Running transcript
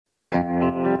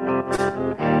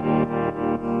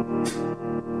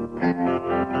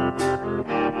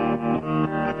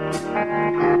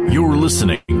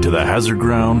listening to the Hazard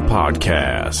Ground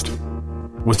Podcast,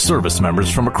 with service members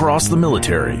from across the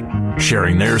military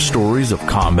sharing their stories of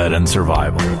combat and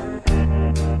survival.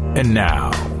 And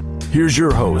now, here's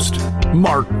your host,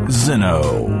 Mark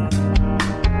Zeno.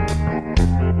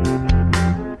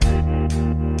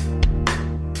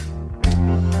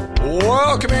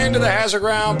 Welcome into the Hazard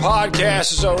Ground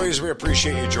Podcast. As always, we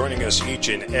appreciate you joining us each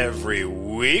and every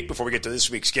week. Before we get to this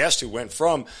week's guest, who went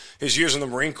from his years in the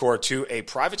Marine Corps to a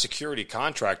private security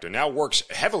contractor, now works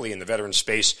heavily in the veteran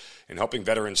space and helping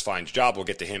veterans find jobs. We'll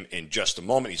get to him in just a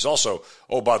moment. He's also,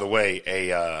 oh, by the way,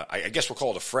 I guess we'll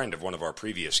call it a friend of one of our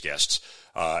previous guests,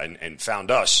 and found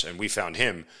us, and we found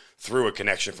him through a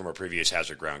connection from a previous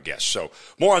Hazard Ground guest. So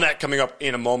more on that coming up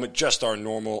in a moment. Just our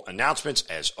normal announcements.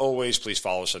 As always, please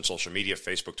follow us on social media,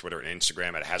 Facebook, Twitter, and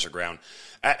Instagram at Hazard Ground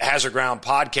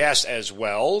Podcast as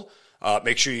well.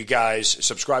 Make sure you guys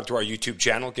subscribe to our YouTube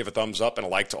channel, give a thumbs up and a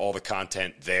like to all the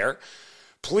content there.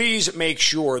 Please make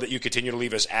sure that you continue to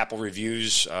leave us Apple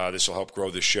reviews. This will help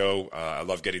grow the show. I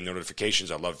love getting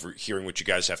notifications. I love hearing what you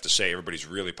guys have to say. Everybody's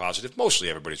really positive. Mostly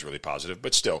everybody's really positive,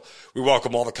 but still, we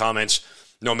welcome all the comments.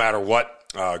 No matter what,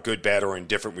 good, bad, or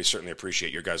indifferent, we certainly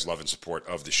appreciate your guys' love and support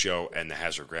of the show and the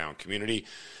Hazard Ground community.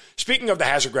 Speaking of the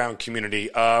Hazard Ground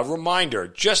community, reminder,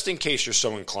 just in case you're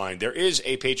so inclined, there is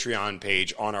a Patreon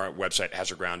page on our website,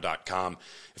 hazardground.com,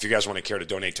 if you guys want to care to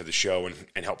donate to the show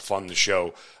and help fund the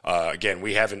show. Again,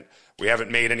 we haven't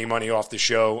made any money off the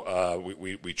show.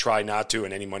 We try not to,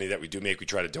 and any money that we do make, we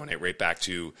try to donate right back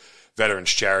to veterans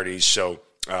charities. So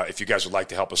if you guys would like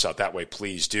to help us out that way,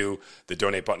 please do. The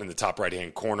donate button in the top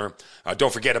right-hand corner.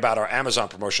 Don't forget about our Amazon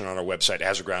promotion on our website,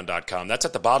 hazardground.com. That's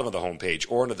at the bottom of the homepage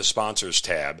or under the sponsors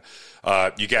tab.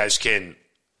 You guys can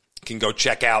go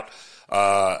check out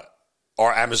our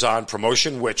Amazon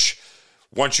promotion, which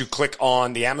once you click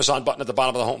on the Amazon button at the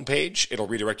bottom of the homepage, it'll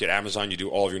redirect you to Amazon. You do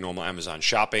all of your normal Amazon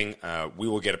shopping. We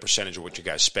will get a percentage of what you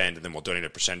guys spend, and then we'll donate a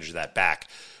percentage of that back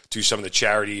to some of the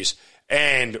charities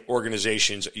and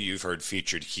organizations you've heard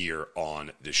featured here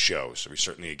on the show. So we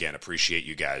certainly, again, appreciate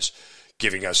you guys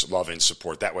giving us love and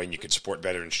support that way. And you can support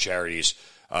veterans charities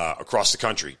across the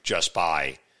country just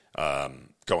by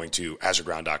going to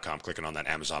hazardground.com, clicking on that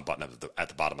Amazon button at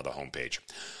the bottom of the homepage.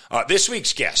 This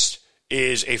week's guest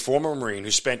is a former Marine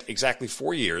who spent exactly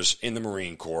 4 years in the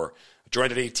Marine Corps,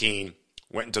 joined at 18,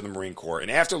 went into the Marine Corps, and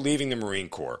after leaving the Marine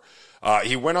Corps,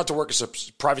 he went on to work as a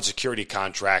private security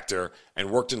contractor and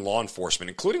worked in law enforcement,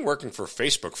 including working for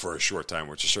Facebook for a short time,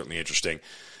 which is certainly interesting,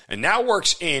 and now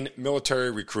works in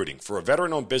military recruiting for a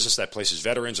veteran-owned business that places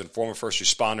veterans and former first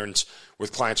responders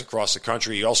with clients across the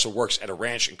country. He also works at a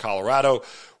ranch in Colorado,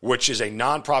 which is a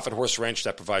nonprofit horse ranch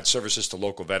that provides services to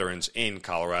local veterans in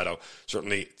Colorado,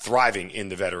 certainly thriving in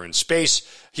the veteran space.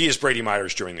 He is Brady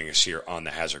Myers joining us here on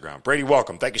the Hazard Ground. Brady,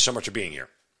 welcome. Thank you so much for being here.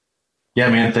 Yeah,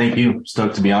 man. Thank you.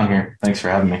 Stoked to be on here. Thanks for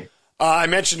having me. I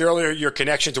mentioned earlier your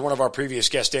connection to one of our previous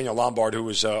guests, Daniel Lombard, who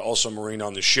was also a Marine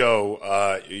on the show.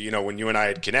 When you and I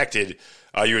had connected,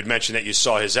 you had mentioned that you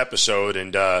saw his episode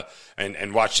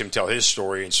and watched him tell his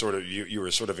story, and sort of you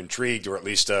were sort of intrigued, or at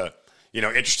least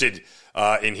interested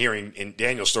in hearing in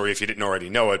Daniel's story if you didn't already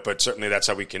know it. But certainly that's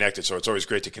how we connected. So it's always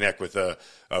great to connect with a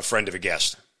friend of a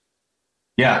guest.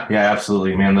 Yeah,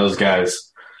 absolutely, man. Those guys.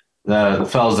 The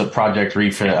fellas at Project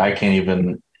Refit, I can't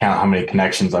even count how many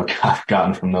connections I've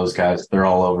gotten from those guys. They're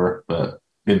all over, but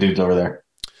good dudes over there.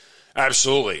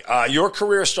 Absolutely. Your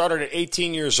career started at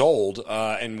 18 years old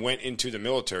and went into the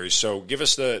military. So give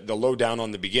us the lowdown on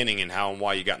the beginning and how and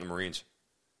why you got in the Marines.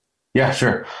 Yeah,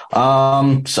 sure. So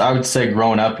I would say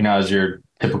growing up, as your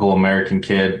typical American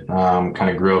kid, kind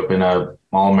of grew up in a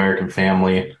all-American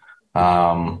family.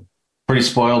 Pretty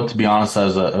spoiled, to be honest. I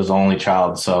was the only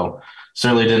child, so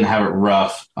certainly didn't have it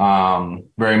rough.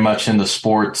 Very much into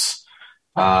sports.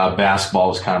 Basketball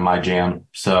was kind of my jam.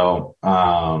 So,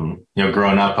 growing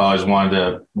up, I always wanted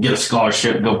to get a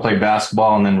scholarship, go play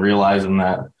basketball, and then realizing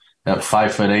that at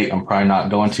 5'8", I'm probably not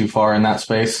going too far in that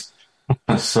space.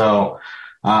 So,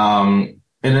 ended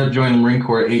up joining the Marine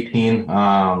Corps at 18.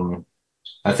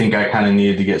 I think I kind of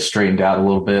needed to get straightened out a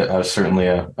little bit. I was certainly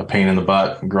a pain in the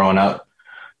butt growing up.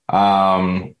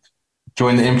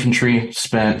 Joined the infantry,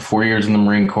 spent 4 years in the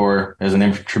Marine Corps as an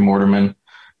infantry mortarman.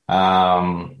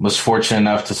 Was fortunate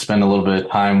enough to spend a little bit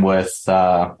of time with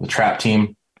the trap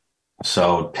team,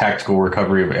 so tactical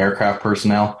recovery of aircraft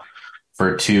personnel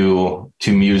for two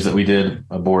MEUs that we did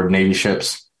aboard Navy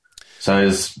ships. So it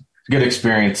was a good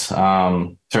experience.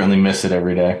 Certainly miss it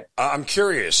every day. I'm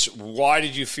curious, why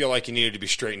did you feel like you needed to be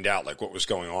straightened out? Like, what was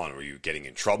going on? Were you getting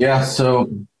in trouble? Yeah, so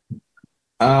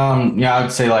I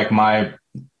would say like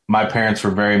my parents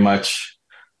were very much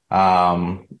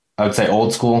I would say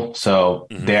old school. So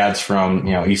dad's from,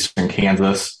 Eastern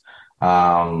Kansas. A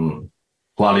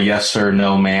lot of yes, sir,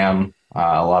 no, ma'am,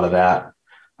 a lot of that.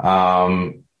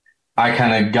 I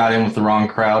kind of got in with the wrong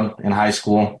crowd in high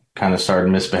school, kind of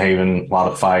started misbehaving, a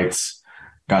lot of fights,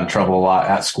 got in trouble a lot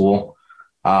at school.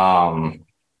 And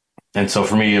so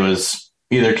for me, it was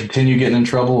either continue getting in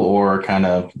trouble or kind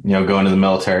of, go into the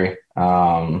military.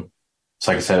 So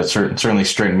like I said, it certainly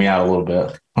straightened me out a little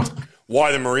bit.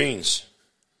 Why the Marines?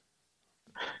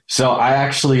 So I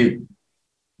actually,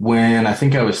 when I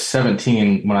think I was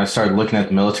 17, when I started looking at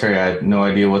the military, I had no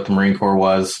idea what the Marine Corps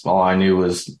was. All I knew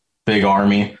was big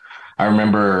Army. I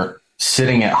remember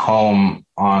sitting at home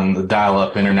on the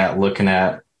dial-up internet looking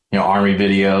at, Army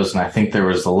videos, and I think there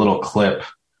was a little clip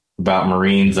about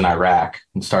Marines in Iraq,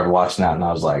 and started watching that, and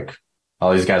I was like,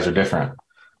 oh, these guys are different.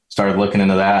 Started looking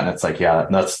into that, and it's like, yeah,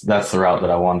 that's the route that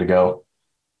I wanted to go.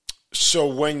 So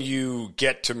when you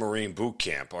get to Marine boot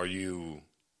camp, are you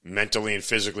mentally and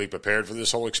physically prepared for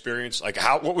this whole experience? Like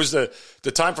what was the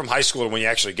time from high school to when you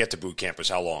actually get to boot camp was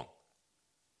how long?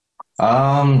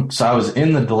 So I was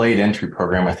in the delayed entry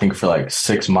program, I think for like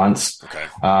 6 months. Okay.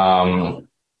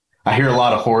 I hear a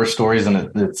lot of horror stories,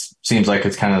 and it seems like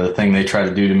it's kind of the thing they try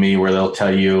to do to me, where they'll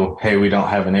tell you, hey, we don't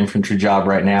have an infantry job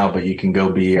right now, but you can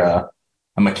go be a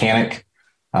mechanic.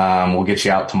 We'll get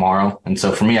you out tomorrow. And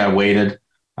so for me, I waited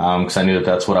because I knew that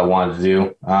that's what I wanted to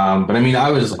do. But I mean,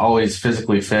 I was always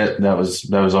physically fit. That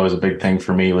was always a big thing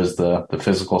for me, was the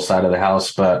physical side of the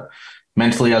house. But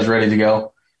mentally, I was ready to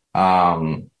go.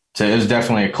 So it was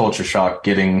definitely a culture shock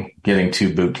getting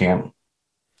to boot camp.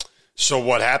 So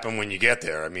what happened when you get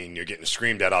there? I mean, you're getting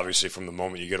screamed at, obviously, from the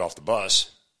moment you get off the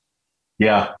bus.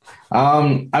 Yeah.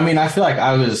 I mean, I feel like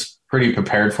I was pretty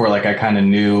prepared for it. Like I kind of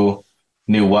knew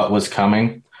what was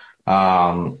coming.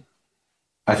 I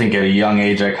think at a young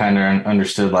age, I kind of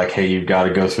understood like, hey, you've got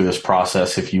to go through this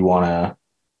process if you want to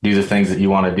do the things that you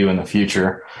want to do in the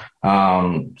future.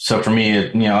 So for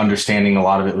me, understanding a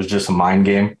lot of it was just a mind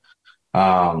game.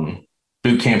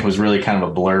 Boot camp was really kind of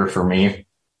a blur for me.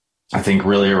 I think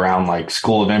really around like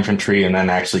School of Infantry, and then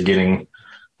actually getting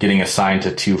assigned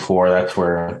to 2-4. That's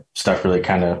where stuff really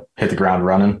kind of hit the ground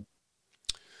running.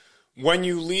 When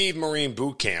you leave Marine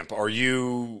boot camp, are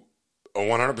you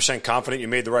 100% confident you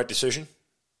made the right decision?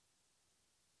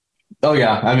 Oh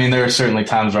yeah. I mean, there are certainly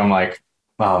times where I'm like,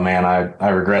 oh man, I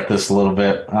regret this a little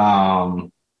bit.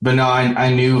 But no,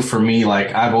 I knew for me,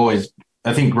 like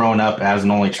I think growing up as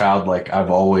an only child, like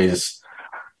I've always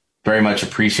very much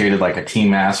appreciated like a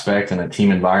team aspect and a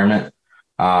team environment.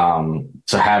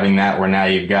 So having that where now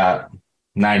you've got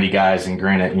 90 guys, and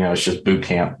granted, it's just boot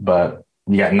camp, but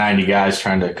you got 90 guys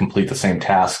trying to complete the same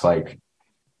task. Like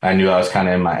I knew I was kind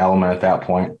of in my element at that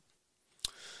point.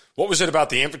 What was it about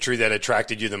the infantry that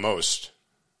attracted you the most?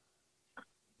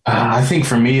 I think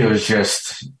for me, it was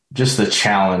just the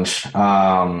challenge. It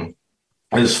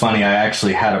was funny. I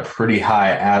actually had a pretty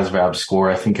high ASVAB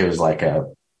score. I think it was like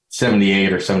a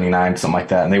 78 or 79, something like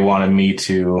that. And they wanted me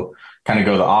to kind of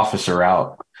go the officer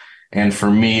route. And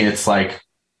for me, it's like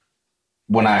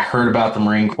when I heard about the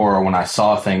Marine Corps or when I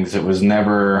saw things, it was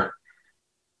never,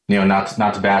 not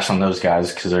to bash on those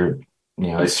guys because they're,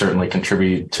 they certainly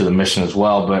contribute to the mission as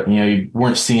well. But, you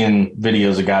weren't seeing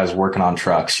videos of guys working on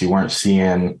trucks. You weren't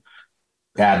seeing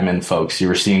admin folks. You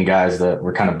were seeing guys that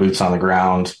were kind of boots on the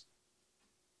ground,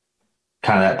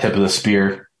 kind of that tip of the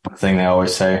spear thing they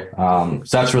always say. So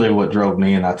that's really what drove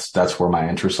me, and that's where my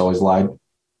interest always lied.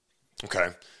 Okay.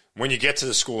 When you get to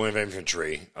the School of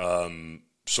Infantry,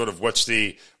 sort of was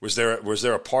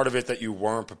there a part of it that you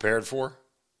weren't prepared for?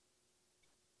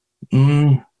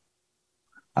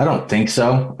 I don't think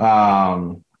so.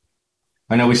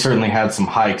 I know we certainly had some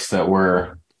hikes that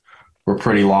were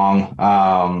pretty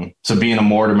long. So being a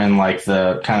mortarman, like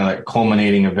the kind of like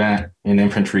culminating event in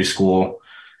infantry school,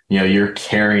 you're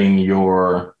carrying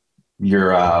your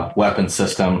weapon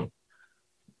system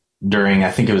during,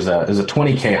 I think it was a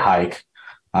 20K hike.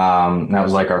 That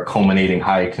was like our culminating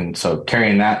hike. And so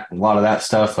carrying a lot of that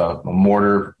stuff, a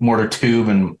mortar tube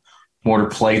and mortar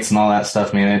plates and all that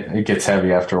stuff, man, it gets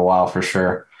heavy after a while for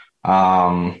sure.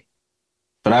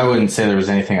 But I wouldn't say there was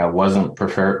anything I wasn't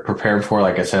prepared for.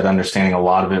 Like I said, understanding a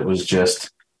lot of it was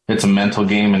just, it's a mental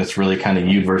game, and it's really kind of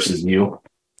you versus you.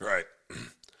 Right.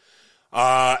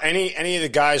 Any of the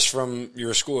guys from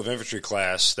your School of Infantry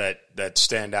class that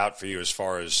stand out for you as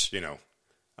far as,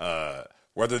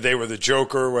 whether they were the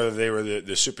joker, whether they were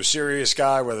the super serious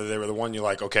guy, whether they were the one you're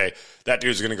like, okay, that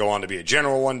dude's going to go on to be a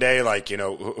general one day. Like,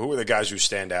 who are the guys who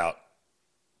stand out?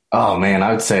 Oh man,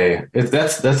 I would say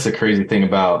that's the crazy thing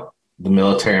about the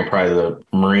military and probably the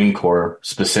Marine Corps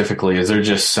specifically is there's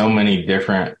just so many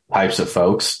different types of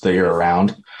folks that you're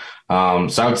around. So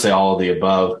I would say all of the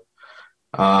above.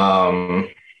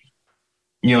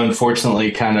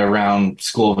 Unfortunately, kind of around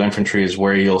School of Infantry is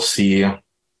where you'll see,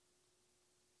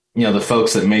 the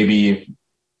folks that maybe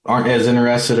aren't as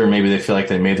interested, or maybe they feel like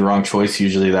they made the wrong choice.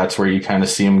 Usually that's where you kind of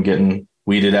see them getting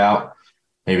weeded out.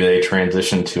 Maybe they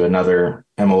transition to another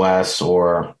MOS,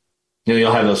 or,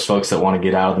 you'll have those folks that want to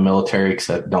get out of the military because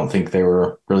I don't think they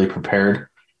were really prepared.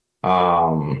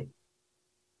 So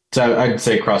I'd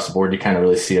say across the board, you kind of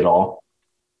really see it all.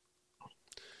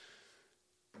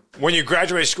 When you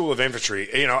graduated School of Infantry,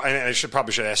 and I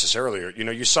probably should ask this earlier,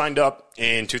 you signed up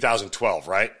in 2012,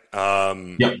 right?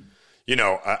 Yep.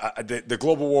 The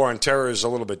global war on terror is a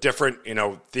little bit different.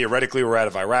 Theoretically, we're out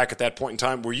of Iraq at that point in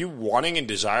time. Were you wanting and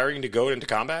desiring to go into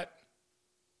combat?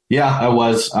 Yeah, I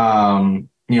was. I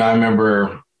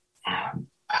remember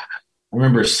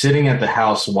sitting at the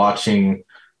house watching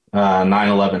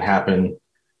 9/11 happen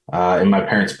in my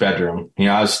parents' bedroom.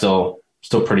 I was still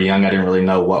pretty young. I didn't really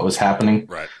know what was happening.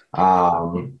 Right.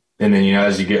 And then,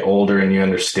 as you get older and you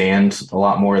understand a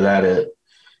lot more of that, it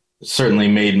certainly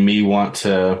made me want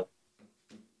to,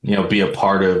 be a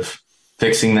part of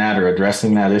fixing that or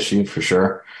addressing that issue for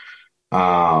sure.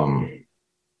 But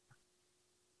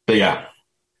yeah.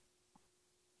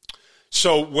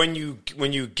 So when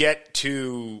you get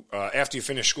to after you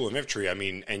finish School of Infantry,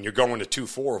 and you're going to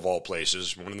 2-4 of all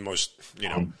places, one of the most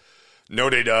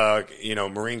noted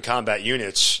Marine combat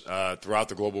units throughout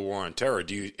the global war on terror.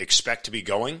 Do you expect to be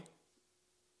going?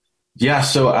 Yeah.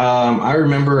 So I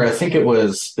remember, I think it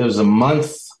was a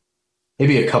month,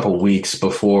 maybe a couple weeks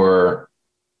before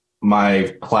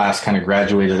my class kind of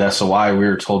graduated SOI. We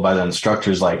were told by the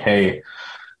instructors, like, hey,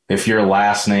 if your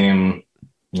last name,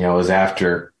 is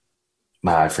after,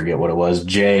 I forget what it was,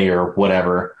 J or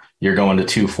whatever, you're going to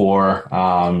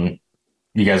 2-4.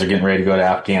 You guys are getting ready to go to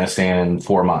Afghanistan in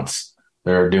 4 months.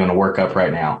 They're doing a workup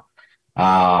right now.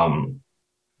 And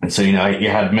so, you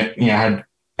had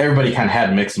everybody kind of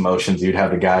had mixed emotions. You'd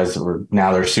have the guys that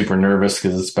they're super nervous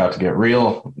because it's about to get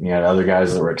real. You had other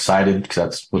guys that were excited because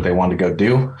that's what they wanted to go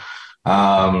do.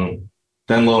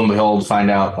 Then lo and behold, find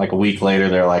out like a week later,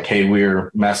 they're like, hey,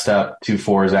 we're messed up.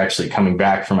 2-4 is actually coming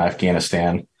back from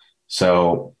Afghanistan.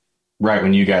 So right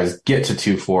when you guys get to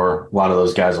 2-4, a lot of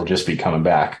those guys will just be coming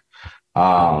back.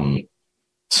 So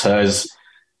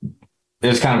it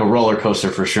was kind of a roller coaster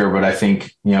for sure. But I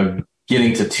think,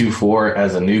 getting to 2-4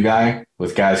 as a new guy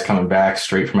with guys coming back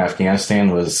straight from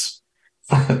Afghanistan was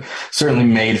certainly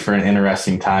made for an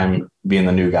interesting time being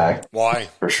the new guy. Why?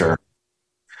 For sure.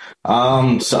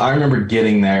 So I remember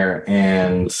getting there,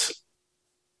 and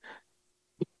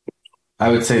I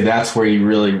would say that's where you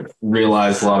really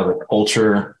realize a lot of the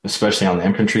culture, especially on the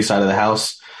infantry side of the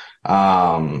house.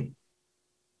 A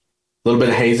little bit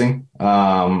of hazing.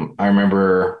 I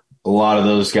remember a lot of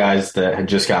those guys that had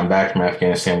just gotten back from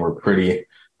Afghanistan were pretty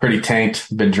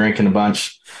tanked, been drinking a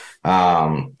bunch.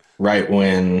 Right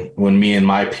when me and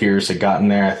my peers had gotten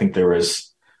there, I think there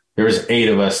was 8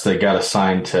 of us that got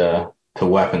assigned to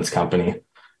weapons company.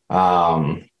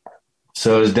 So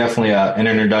it was definitely an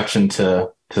introduction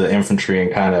to the infantry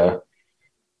and kind of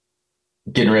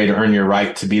getting ready to earn your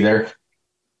right to be there.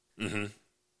 Mm-hmm.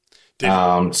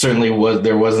 Certainly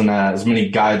there wasn't as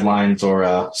many guidelines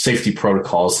or safety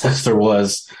protocols as there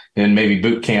was in maybe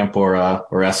boot camp or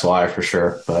SOI for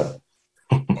sure. But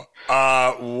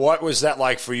what was that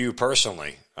like for you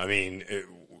personally?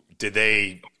 Did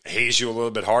they haze you a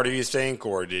little bit harder, you think,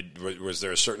 or was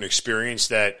there a certain experience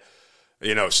that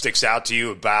sticks out to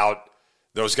you about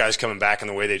those guys coming back and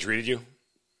the way they treated you?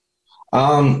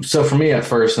 So for me at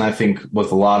first, and I think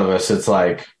with a lot of us, it's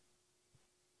like,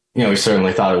 we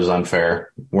certainly thought it was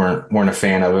unfair. Weren't a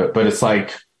fan of it, but it's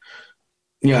like,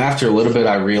 after a little bit,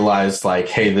 I realized like,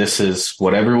 hey, this is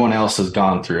what everyone else has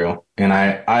gone through. And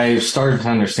I started to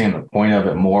understand the point of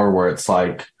it more, where it's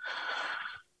like,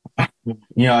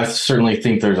 I certainly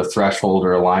think there's a threshold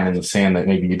or a line in the sand that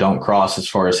maybe you don't cross as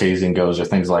far as hazing goes or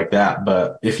things like that.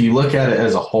 But if you look at it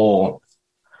as a whole,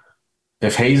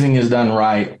 if hazing is done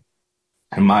right,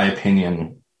 in my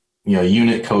opinion,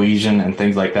 unit cohesion and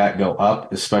things like that go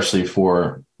up, especially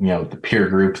for, the peer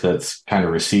group that's kind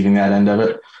of receiving that end of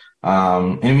it.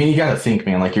 You got to think,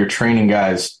 man, like you're training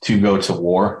guys to go to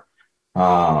war.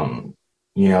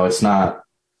 It's not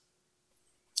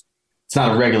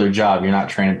a regular job. You're not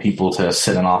training people to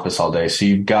sit in office all day. So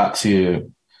you've got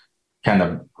to kind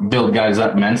of build guys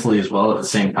up mentally as well at the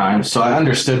same time. So I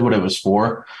understood what it was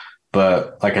for,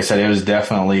 but like I said, it was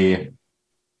definitely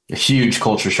a huge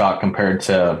culture shock compared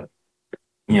to,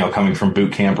 coming from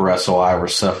boot camp or SOI where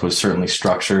stuff was certainly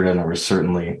structured and there was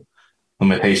certainly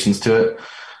limitations to it.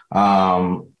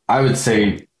 I would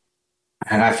say,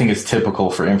 and I think it's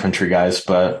typical for infantry guys,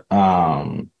 but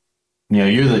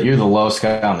you're the lowest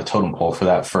guy on the totem pole for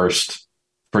that first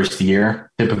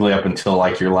year, typically up until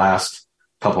like your last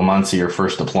couple months of your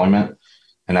first deployment.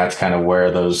 And that's kind of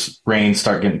where those reins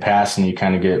start getting passed and you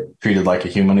kind of get treated like a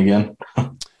human again.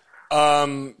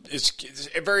 It's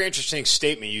a very interesting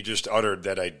statement you just uttered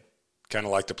that I kind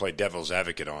of like to play devil's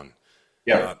advocate on.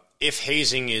 Yeah. If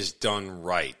hazing is done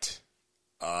right,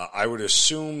 I would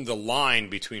assume the line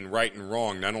between right and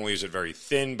wrong, not only is it very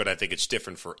thin, but I think it's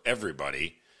different for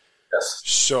everybody. Yes.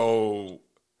 So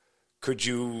could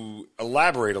you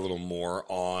elaborate a little more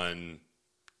on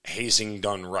hazing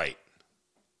done right?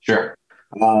 Sure.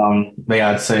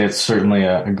 I'd say it's certainly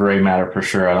a gray matter for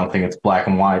sure. I don't think it's black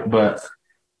and white, but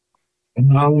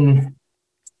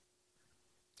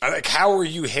like, how were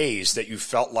you hazed that you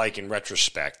felt like in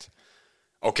retrospect,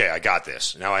 okay, I got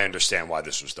this. Now I understand why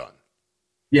this was done.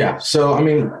 Yeah. So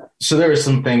there were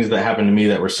some things that happened to me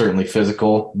that were certainly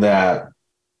physical that,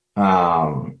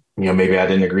 maybe I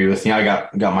didn't agree with. I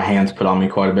got my hands put on me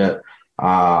quite a bit.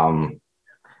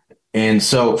 And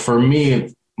so for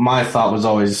me, my thought was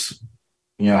always,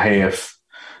 hey, as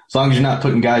long as you're not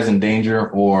putting guys in danger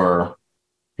or,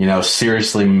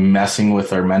 seriously messing with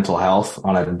their mental health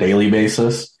on a daily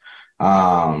basis,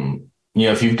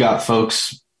 if you've got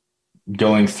folks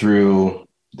going through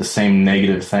the same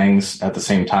negative things at the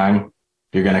same time,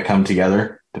 you're going to come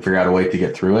together to figure out a way to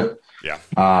get through it. Yeah.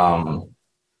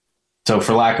 So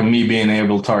for lack of me being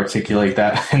able to articulate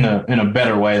that in a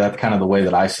better way, that's kind of the way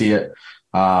that I see it.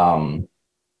 Like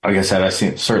I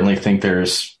said, certainly think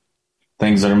there's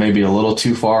things that are maybe a little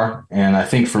too far. And I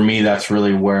think for me, that's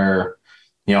really where,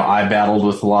 I battled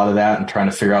with a lot of that and trying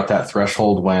to figure out that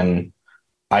threshold when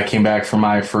I came back from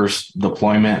my first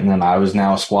deployment and then I was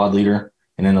now a squad leader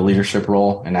and in a leadership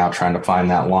role and now trying to find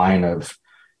that line of,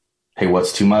 hey,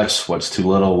 what's too much? What's too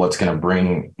little? What's going to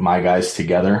bring my guys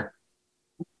together?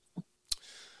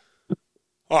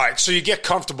 All right, so you get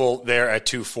comfortable there at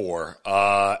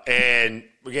 2-4. And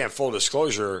again, full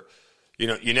disclosure,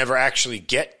 you never actually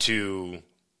get to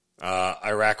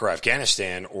Iraq or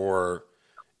Afghanistan or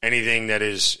anything that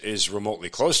is remotely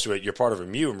close to it. You're part of a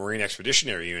MU, a Marine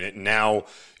Expeditionary Unit, and now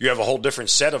you have a whole different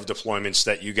set of deployments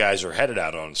that you guys are headed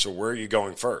out on. So where are you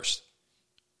going first?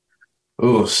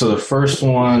 Oh, so the first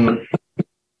one,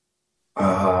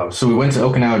 so we went to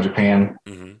Okinawa, Japan,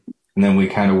 and then we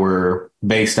kind of were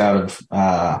based out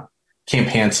of Camp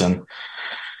Hansen,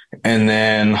 and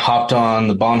then hopped on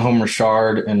the Bonhomme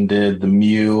Richard and did the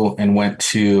MEU and went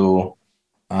to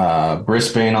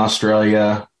Brisbane,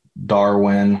 Australia,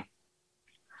 Darwin,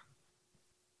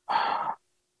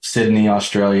 Sydney,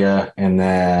 Australia, and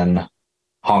then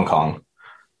Hong Kong.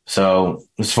 So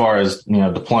as far as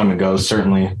deployment goes,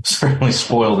 certainly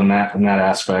spoiled in that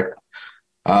aspect.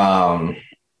 I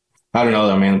don't know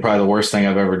though, man. Probably the worst thing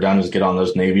I've ever done is get on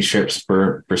those Navy ships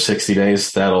for 60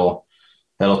 days. That'll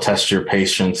test your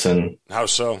patience and how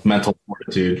so mental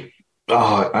fortitude.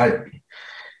 It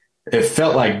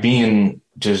felt like being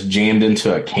just jammed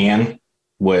into a can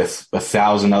with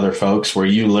 1,000 other folks where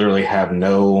you literally have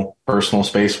no personal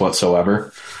space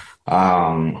whatsoever.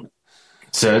 So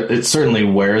it certainly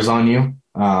wears on you.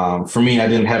 For me, I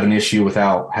didn't have an issue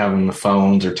without having the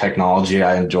phones or technology.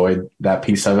 I enjoyed that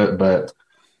piece of it, but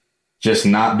just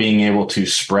not being able to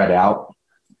spread out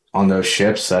on those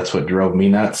ships, that's what drove me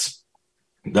nuts.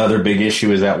 The other big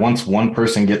issue is that once one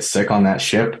person gets sick on that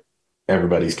ship,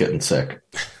 everybody's getting sick.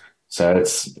 So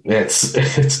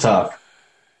it's tough.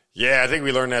 Yeah, I think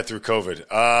we learned that through COVID.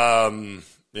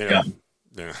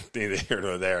 Neither here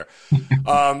nor there.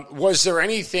 Was there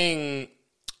anything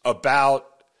about,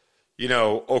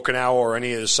 Okinawa or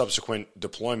any of the subsequent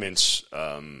deployments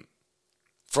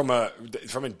from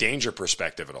a danger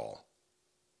perspective at all?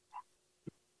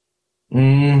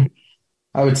 I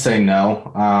would say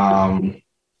no.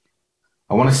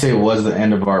 I want to say it was the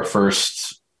end of our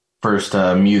first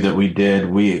MEU that we did.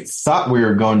 We thought we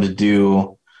were going to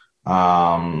do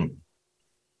some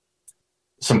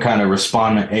kind of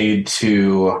respondent aid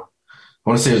to, I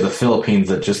want to say it was the Philippines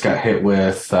that just got hit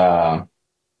with, I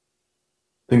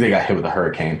think they got hit with a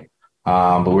hurricane.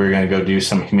 But we were going to go do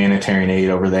some humanitarian aid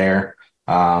over there.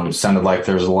 Sounded like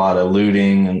there was a lot of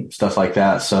looting and stuff like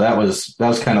that. So that was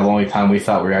kind of the only time we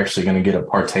thought we were actually going to get a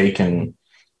partake in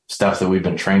stuff that we've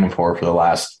been training for the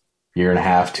last year and a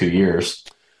half, 2 years.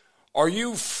 Are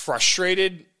you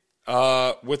frustrated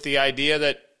with the idea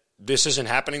that this isn't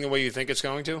happening the way you think it's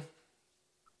going to?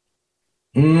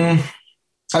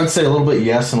 So I would say a little bit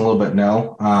yes and a little bit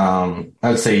no. I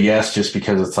would say yes, just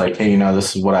because it's like, hey,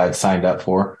 this is what I had signed up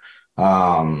for.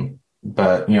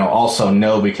 But, also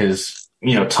no, because,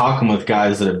 talking with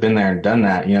guys that have been there and done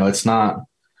that, it's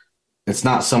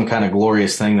not some kind of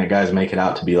glorious thing that guys make it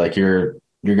out to be. Like you're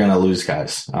going to lose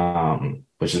guys,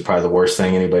 which is probably the worst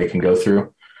thing anybody can go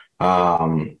through.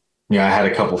 I had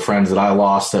a couple friends that I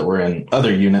lost that were in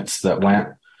other units that went.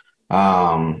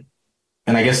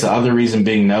 And I guess the other reason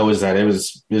being no is that it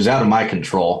was out of my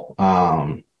control.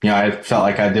 I felt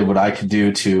like I did what I could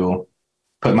do to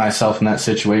put myself in that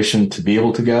situation to be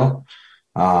able to go.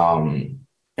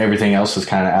 Everything else was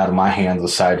kind of out of my hands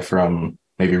aside from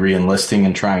maybe re-enlisting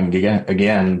and trying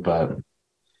again. But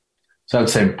so I would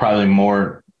say probably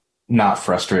more not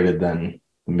frustrated than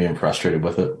being frustrated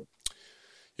with it.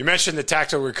 You mentioned the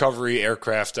tactical recovery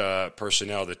aircraft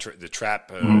personnel, the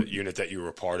trap unit that you were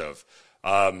a part of.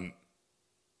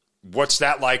 What's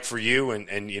that like for you? And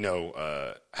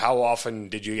how often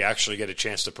did you actually get a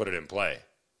chance to put it in play?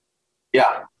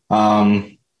 Yeah.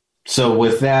 So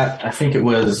with that, I think it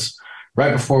was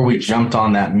right before we jumped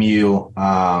on that MEU,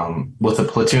 with the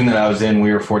platoon that I was in,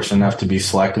 we were fortunate enough to be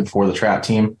selected for the trap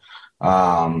team.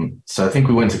 So I think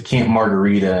we went to Camp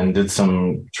Margarita and did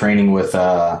some training with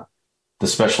the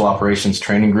Special Operations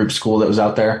Training Group school that was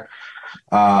out there.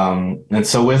 And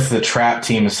so with the trap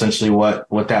team, essentially what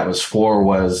that was for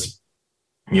was,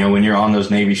 when you're on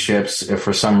those Navy ships, if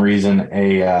for some reason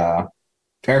a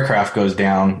aircraft goes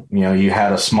down, you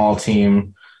had a small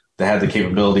team that had the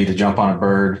capability to jump on a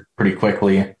bird pretty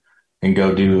quickly and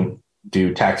go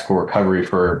do tactical recovery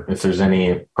for if there's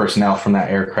any personnel from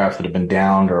that aircraft that have been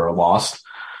downed or lost.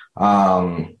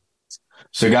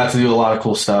 So got to do a lot of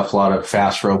cool stuff, a lot of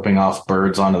fast roping off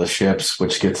birds onto the ships,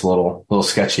 which gets a little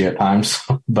sketchy at times,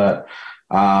 but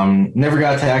never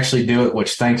got to actually do it,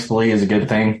 which thankfully is a good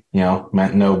thing.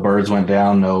 Meant no birds went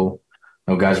down, no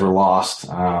guys were lost.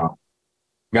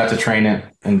 Got to train it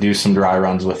and do some dry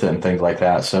runs with it and things like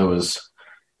that. So it was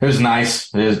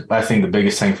nice. I think the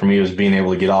biggest thing for me was being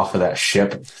able to get off of that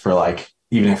ship for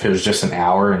even if it was just an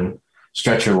hour and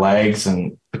stretch your legs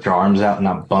and put your arms out and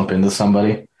not bump into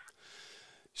somebody.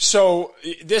 So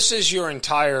this is your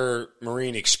entire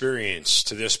Marine experience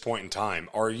to this point in time.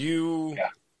 Are you,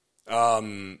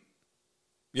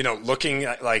 looking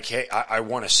at like, hey, I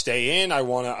want to stay in, I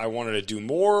wanted to do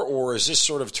more, or is this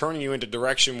sort of turning you into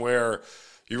direction where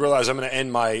you realize I'm going to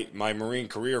end my Marine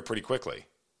career pretty quickly?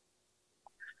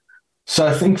 So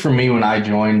I think for me, when I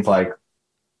joined,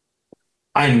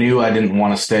 I knew I didn't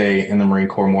want to stay in the Marine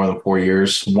Corps more than 4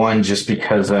 years. One, just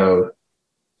because of,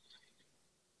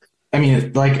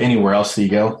 like anywhere else that you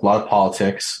go, a lot of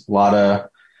politics, a lot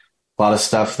of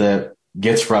stuff that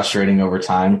gets frustrating over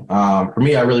time. For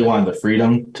me, I really wanted the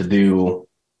freedom to do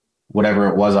whatever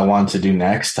it was I wanted to do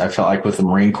next. I felt like with the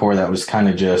Marine Corps, that was kind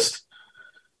of just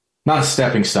not a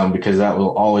stepping stone, because that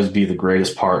will always be the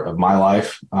greatest part of my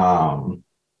life.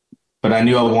 But I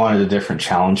knew I wanted a different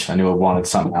challenge. I knew I wanted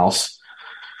something else.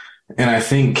 And I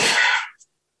think,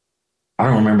 I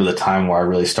don't remember the time where I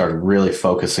really started really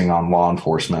focusing on law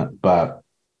enforcement, but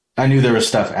I knew there was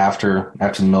stuff after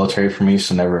the military for me,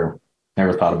 so never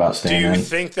thought about staying in. Do you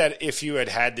think that if you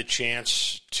had the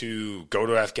chance to go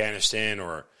to Afghanistan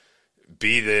or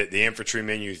be the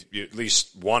infantryman you at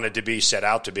least wanted to be, set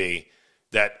out to be,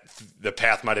 that the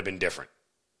path might have been different?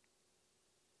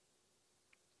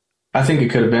 I think it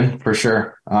could have been, for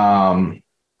sure.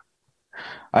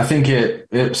 I think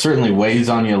it certainly weighs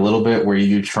on you a little bit, where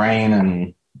you train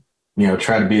and,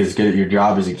 try to be as good at your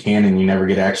job as you can, and you never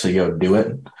get to actually go do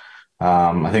it.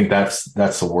 I think that's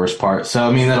the worst part.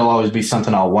 So, that'll always be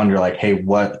something I'll wonder, like, hey,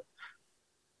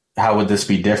 how would this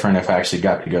be different if I actually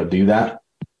got to go do that?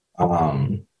 So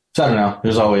I don't know.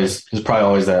 There's probably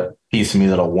always that piece of me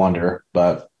that'll wonder,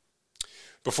 but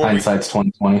hindsight's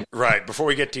 20/20. Right. Before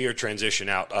we get to your transition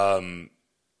out,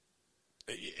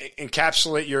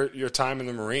 encapsulate your time in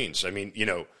the Marines.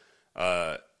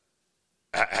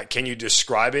 Can you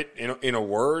describe it in a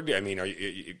word? Are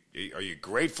you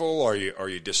grateful? Are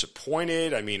you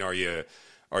disappointed? Are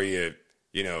you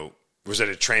was it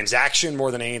a transaction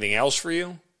more than anything else for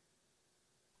you?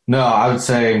 No, I would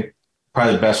say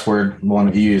probably the best word one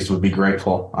of you used would be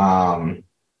grateful.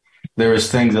 There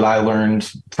was things that I learned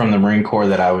from the Marine Corps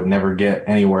that I would never get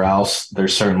anywhere else.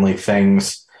 There's certainly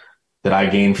things that I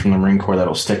gained from the Marine Corps that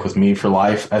will stick with me for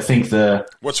life. I think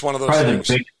what's one of those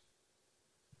things?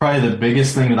 Probably the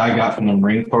biggest thing that I got from the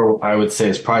Marine Corps, I would say,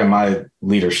 is probably my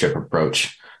leadership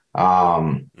approach.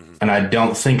 And I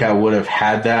don't think I would have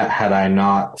had that had I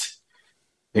not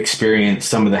experienced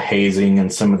some of the hazing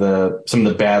and some of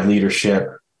the bad leadership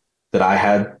that I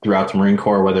had throughout the Marine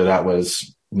Corps, whether that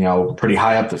was pretty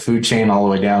high up the food chain all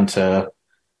the way down to,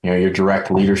 your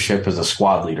direct leadership as a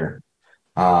squad leader.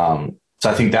 So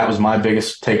I think that was my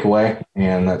biggest takeaway.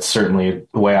 And that's certainly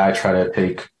the way I try to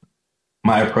take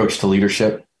my approach to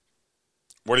leadership.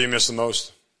 What do you miss the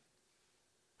most?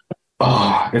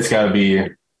 Oh, it's gotta be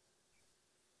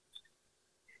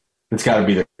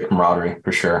the camaraderie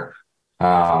for sure.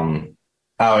 I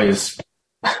always,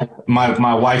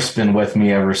 my wife's been with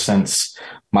me ever since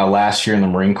my last year in the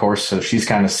Marine Corps. So she's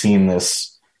kind of seen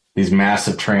these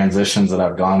massive transitions that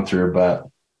I've gone through. But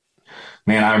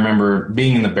man, I remember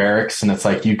being in the barracks and it's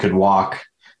like you could walk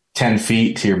 10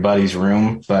 feet to your buddy's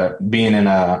room, but being in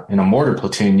a mortar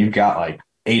platoon, you've got like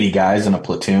 80 guys in a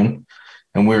platoon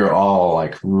and we were all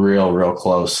like real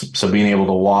close. So being able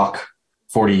to walk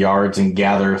 40 yards and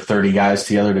gather 30 guys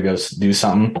together to go do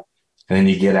something. And then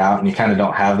you get out and you kind of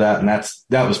don't have that. And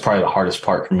that was probably the hardest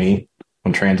part for me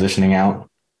when transitioning out.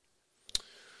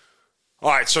 All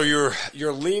right, so you're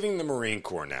leaving the Marine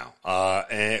Corps now.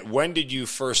 And when did you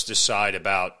first decide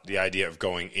about the idea of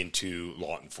going into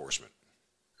law enforcement?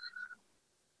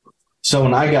 So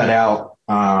when I got out,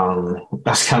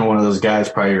 that's kind of one of those guys,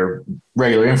 probably your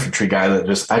regular infantry guy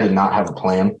that I did not have a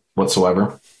plan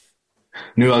whatsoever.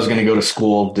 Knew I was going to go to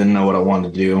school, didn't know what I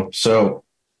wanted to do. So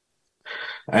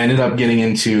I ended up getting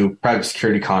into private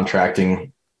security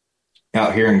contracting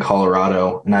out here in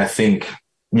Colorado. And I think,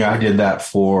 I did that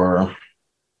for,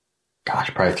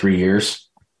 probably 3 years.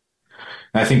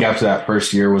 And I think after that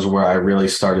first year was where I really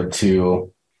started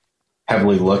to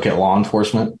heavily look at law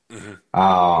enforcement.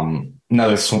 Mm-hmm.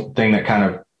 Another thing that kind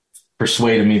of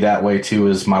persuaded me that way too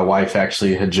is my wife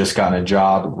actually had just gotten a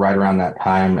job right around that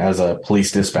time as a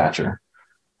police dispatcher.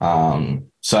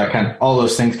 So all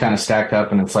those things kind of stacked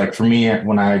up. And it's like, for me,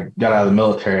 when I got out of the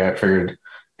military, I figured,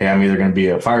 hey, I'm either going to be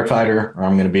a firefighter or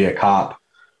I'm going to be a cop,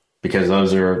 because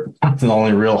those are the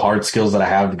only real hard skills that I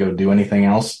have to go do anything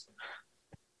else.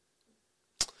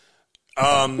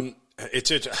 I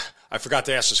forgot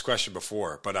to ask this question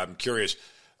before, but I'm curious.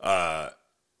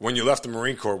 When you left the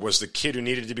Marine Corps, was the kid who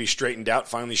needed to be straightened out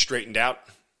finally straightened out?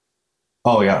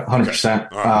 Oh yeah, 100%.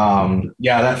 Okay. Right.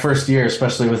 That first year,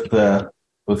 especially with the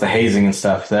hazing and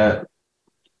stuff, that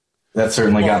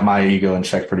certainly got my ego in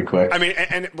check pretty quick. I mean,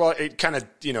 it kind of,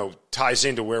 ties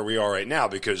into where we are right now,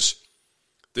 because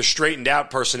the straightened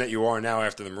out person that you are now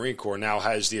after the Marine Corps now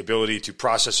has the ability to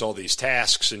process all these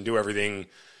tasks and do everything,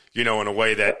 in a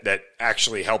way that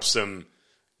actually helps them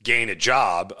gain a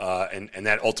job. And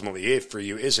that ultimately, for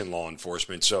you, is in law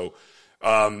enforcement. So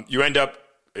you end up,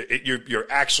 you're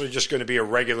actually just going to be a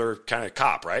regular kind of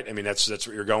cop, right? I mean, that's what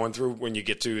you're going through when you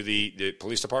get to the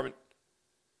police department?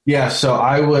 Yeah, so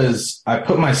I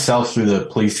put myself through the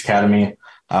police academy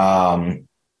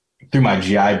through my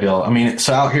GI Bill. I mean,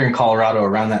 so out here in Colorado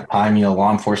around that time,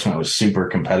 law enforcement was super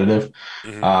competitive.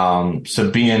 Mm-hmm.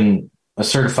 So being a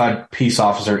certified peace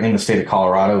officer in the state of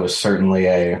Colorado was certainly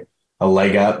a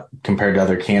leg up compared to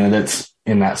other candidates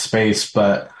in that space.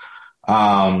 But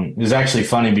it was actually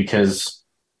funny because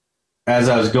as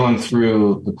I was going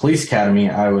through the police academy,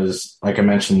 I was, like I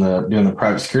mentioned, doing the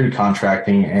private security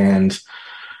contracting. And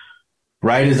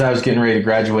right as I was getting ready to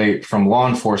graduate from law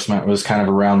enforcement, it was kind of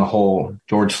around the whole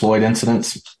George Floyd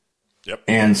incidents. Yep.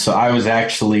 And so I was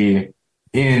actually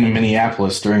in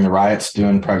Minneapolis during the riots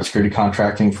doing private security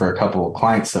contracting for a couple of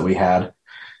clients that we had,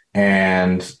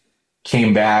 and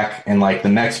came back. And like the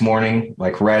next morning,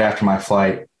 like right after my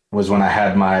flight, was when I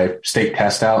had my state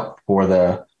test out for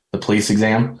the police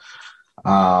exam.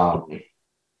 So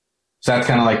that's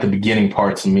kind of like the beginning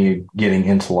parts of me getting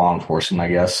into law enforcement, I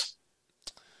guess.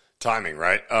 Timing,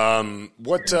 right?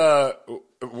 What are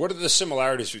the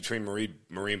similarities between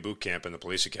Marine boot camp and the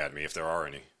police academy, if there are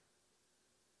any?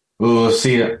 Well,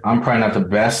 see, I'm probably not the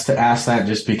best to ask that,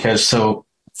 just because. So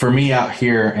for me out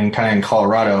here and kind of in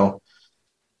Colorado,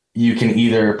 you can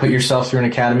either put yourself through an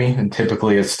academy, and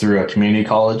typically it's through a community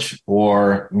college,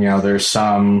 or, there's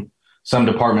some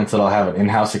departments that'll have an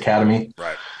in-house academy.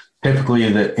 Right.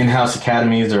 Typically the in-house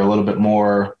academies are a little bit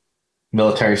more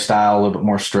military style, a little bit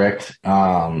more strict.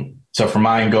 So for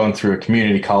mine, going through a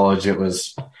community college, it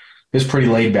was pretty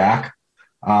laid back.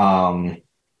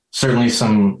 Certainly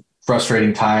some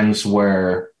frustrating times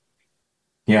where,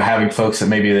 having folks that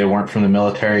maybe they weren't from the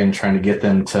military and trying to get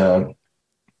them to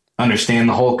understand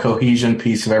the whole cohesion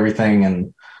piece of everything.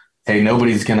 And hey,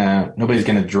 nobody's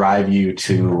gonna drive you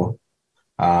to,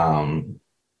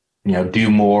 do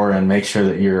more and make sure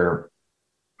that you're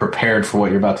prepared for what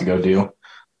you're about to go do.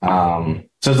 So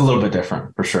it's a little bit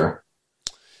different for sure.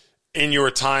 In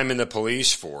your time in the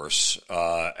police force,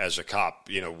 as a cop,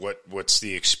 what's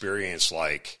the experience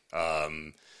like?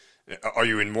 Are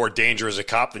you in more danger as a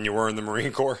cop than you were in the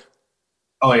Marine Corps?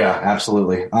 Oh yeah,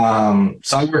 absolutely.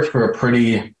 So I worked for a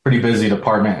pretty busy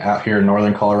department out here in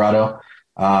northern Colorado.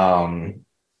 Um,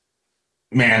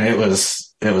 Man, it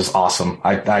was awesome.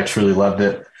 I truly loved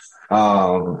it.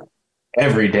 Um,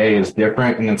 every day is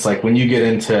different, and it's like when you get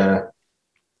into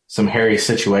some hairy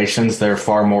situations, they're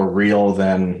far more real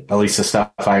than at least the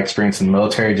stuff I experienced in the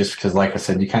military. Just because, like I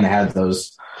said, you kind of had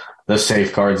those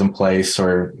safeguards in place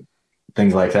or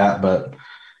things like that. But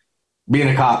being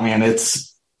a cop, man,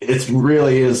 it's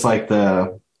really is like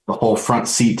the whole front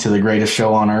seat to the greatest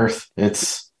show on earth.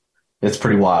 It's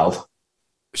pretty wild.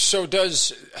 So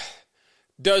does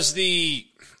the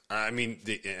I mean,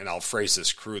 and I'll phrase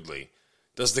this crudely,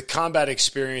 does the combat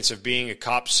experience of being a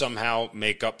cop somehow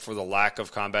make up for the lack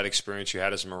of combat experience you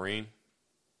had as a Marine?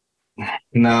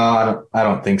 No, I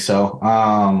don't think so.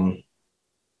 I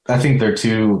think they're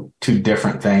two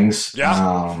different things.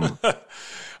 Yeah.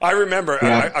 I remember.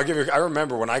 Yeah. I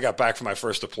remember when I got back from my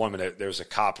first deployment. There was a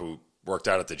cop who worked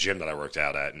out at the gym that I worked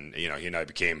out at, and he and I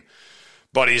became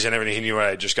buddies and everything. He knew I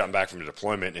had just gotten back from the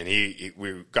deployment, and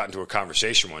we got into a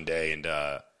conversation one day, and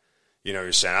he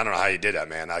was saying, "I don't know how you did that,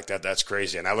 man. Like that's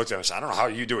crazy." And I looked at him and said, "I don't know how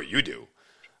you do what you do."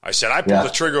 I said, "I pulled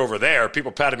the trigger over there.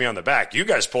 People patted me on the back. You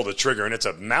guys pulled the trigger, and it's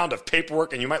a mound of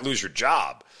paperwork, and you might lose your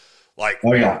job." Like,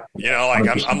 Oh yeah.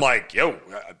 I'm like, yo,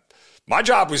 my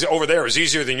job was over there was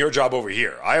easier than your job over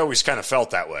here. I always kind of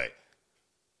felt that way.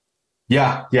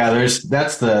 Yeah.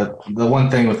 That's the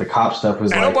one thing with the cop stuff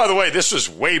was And like, by the way, this was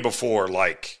way before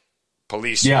like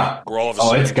police were all of a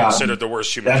it's sudden gotten, considered the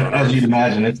worst humans on as earth. you'd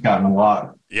imagine, it's gotten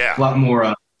Yeah. a lot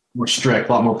more strict,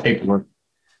 a lot more paperwork.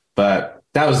 But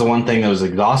that was the one thing that was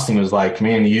exhausting was like,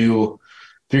 man, if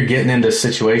you're getting into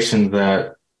situations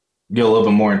that get a little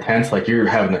bit more intense, like you're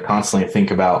having to constantly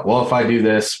think about, well, if I do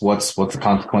this, what's the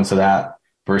consequence of that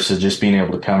versus just being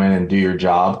able to come in and do your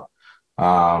job.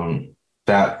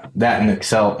 That in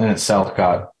itself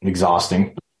got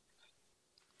exhausting.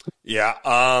 Yeah.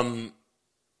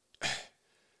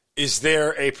 Is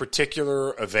there a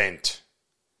particular event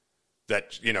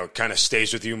that, kind of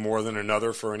stays with you more than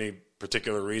another for any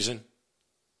particular reason?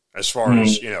 As far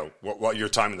as, what your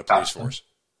time in the police force?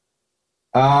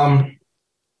 I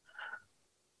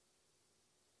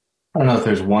don't know if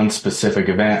there's one specific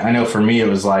event. I know for me, it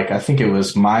was like, I think it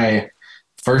was my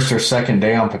first or second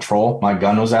day on patrol. My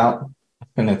gun was out,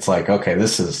 and it's like, okay,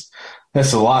 this is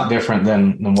a lot different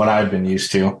than what I've been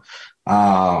used to.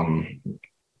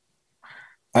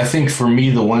 I think for me,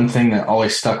 the one thing that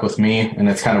always stuck with me, and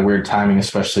it's kind of weird timing,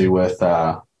 especially with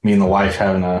me and the wife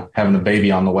having a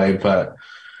baby on the way. But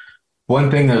one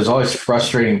thing that was always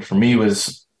frustrating for me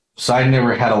was, so I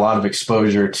never had a lot of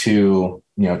exposure to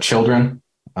children,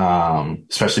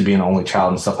 especially being an only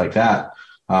child and stuff like that.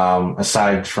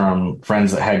 Aside from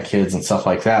friends that had kids and stuff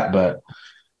like that, but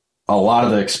a lot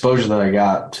of the exposure that I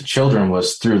got to children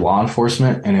was through law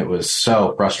enforcement, and it was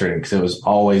so frustrating because it was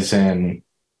always in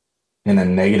a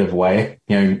negative way.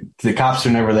 The cops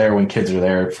are never there when kids are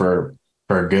there for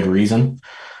a good reason.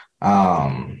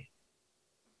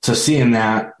 So seeing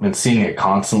that and seeing it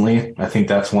constantly, I think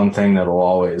that's one thing that will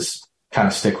always kind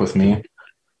of stick with me.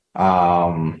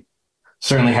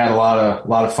 Certainly had a lot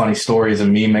of funny stories of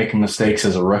me making mistakes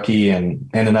as a rookie and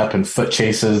ending up in foot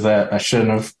chases that I shouldn't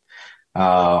have,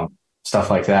 stuff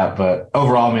like that. But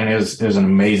overall, man, it was an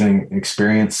amazing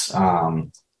experience.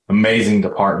 Amazing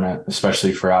department,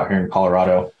 especially for out here in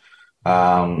Colorado.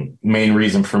 Main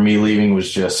reason for me leaving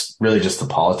was just the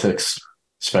politics,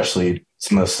 especially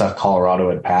some of the stuff Colorado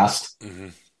had passed. Mm-hmm.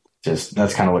 Just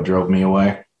that's kind of what drove me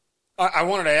away. I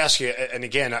wanted to ask you, and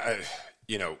again,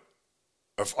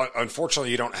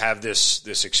 unfortunately, you don't have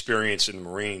this experience in the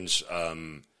Marines,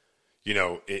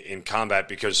 in combat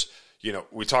because,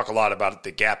 we talk a lot about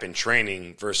the gap in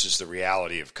training versus the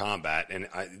reality of combat. And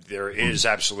there is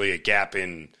absolutely a gap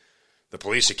in the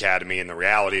police academy and the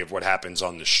reality of what happens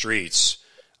on the streets.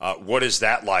 What is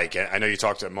that like? I know you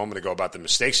talked a moment ago about the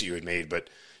mistakes that you had made, but,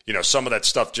 some of that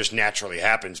stuff just naturally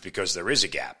happens because there is a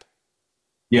gap.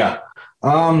 Yeah.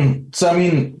 So, I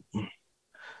mean,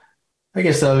 I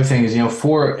guess the other thing is,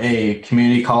 for a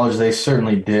community college, they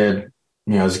certainly did,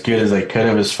 as good as they could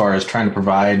have as far as trying to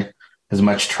provide as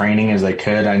much training as they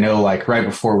could. I know, like, right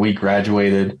before we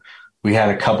graduated, we had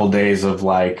a couple days of,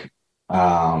 like,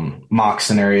 mock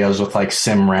scenarios with, like,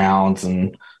 sim rounds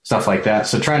and stuff like that.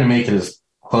 So trying to make it as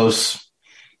close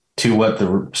to what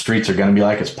the streets are going to be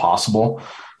like as possible.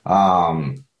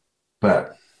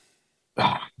 But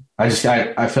I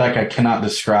feel like I cannot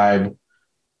describe,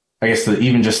 I guess,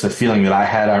 even just the feeling that I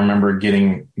had. I remember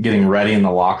getting ready in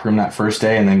the locker room that first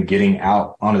day and then getting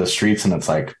out onto the streets, and it's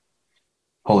like,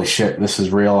 holy shit, this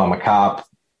is real. I'm a cop.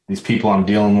 These people I'm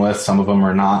dealing with, some of them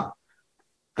are not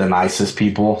the nicest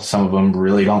people. Some of them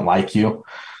really don't like you.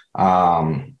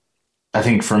 I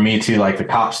think for me too, like the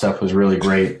cop stuff was really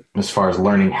great as far as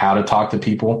learning how to talk to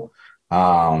people.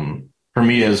 For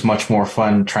me, it was much more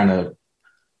fun trying to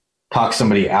talk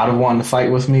somebody out of wanting to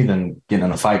fight with me than getting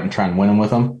in a fight and trying to win them with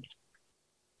them.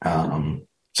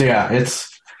 So yeah,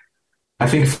 I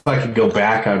think if I could go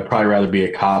back, I'd probably rather be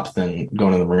a cop than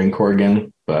going to the Marine Corps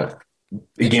again. But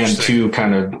again, two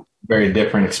kind of very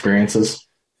different experiences.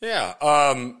 Yeah.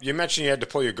 You mentioned you had to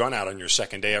pull your gun out on your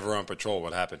second day ever on patrol.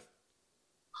 What happened?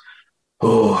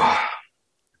 Oh, I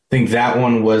think that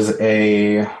one was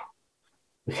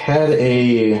we had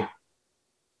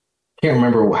can't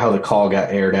remember how the call got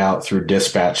aired out through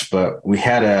dispatch, but we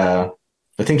had I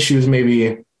think she was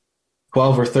maybe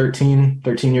 12 or 13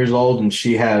 years old, and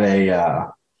she had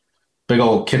a big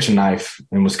old kitchen knife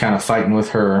and was kind of fighting with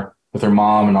her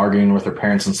mom and arguing with her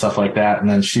parents and stuff like that. And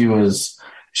then she was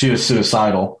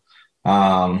suicidal.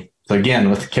 So again,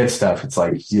 with the kid stuff, it's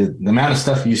like the amount of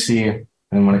stuff you see,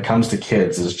 and when it comes to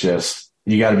kids, is just,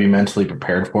 you got to be mentally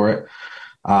prepared for it.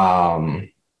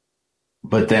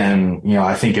 But then,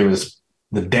 I think it was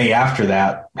the day after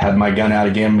that, had my gun out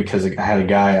again because I had a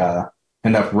guy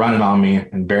end up running on me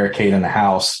and barricading the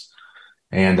house,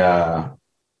 and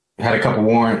had a couple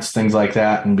warrants, things like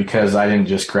that. And because I didn't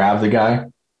just grab the guy,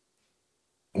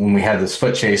 when we had this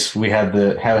foot chase, we had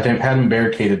him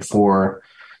barricaded for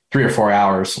 3 or 4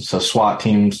 hours. So SWAT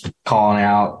teams calling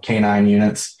out, K9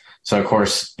 units. So of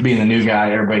course, being the new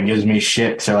guy, everybody gives me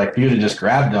shit. So like, if you'd have just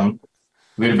grabbed him,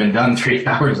 we'd have been done 3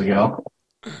 hours ago.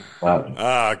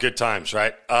 Good times,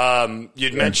 right?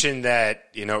 You'd mentioned that,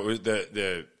 it was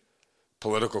the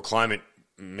political climate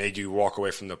made you walk away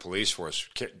from the police force.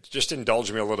 Just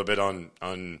indulge me a little bit on,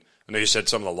 I know you said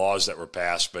some of the laws that were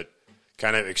passed, but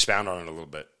kind of expound on it a little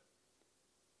bit.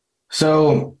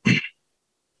 So I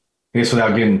guess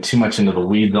without getting too much into the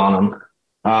weeds on them,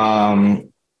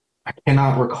 I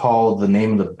cannot recall the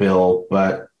name of the bill,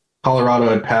 but Colorado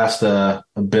had passed a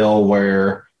bill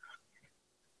where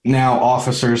now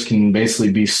officers can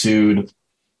basically be sued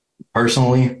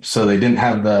personally. So they didn't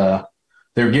have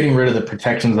they were getting rid of the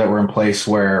protections that were in place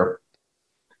where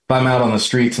if I'm out on the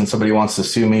streets and somebody wants to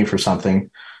sue me for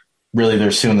something, really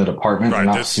they're suing the department, right?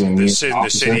 Not suing me. The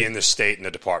city and the state and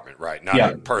the department, right?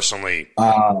 Not personally,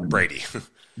 Brady.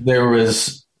 There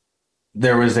was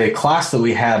a class that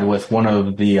we had with one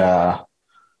of the,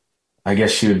 I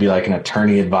guess she would be like an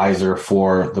attorney advisor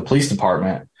for the police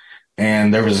department.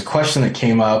 And there was a question that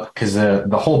came up because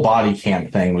the whole body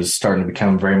cam thing was starting to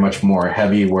become very much more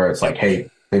heavy, where it's like, hey,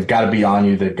 they've got to be on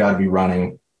you. They've got to be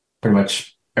running pretty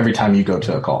much every time you go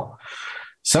to a call.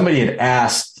 Somebody had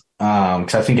asked,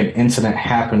 because I think an incident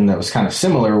happened that was kind of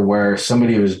similar, where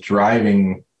somebody was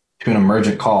driving to an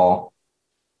emergent call.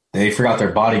 They forgot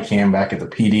their body cam back at the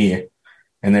PD,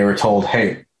 and they were told,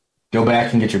 hey, go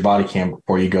back and get your body cam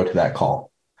before you go to that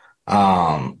call.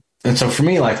 And so for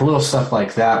me, like little stuff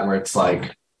like that, where it's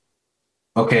like,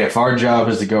 okay, if our job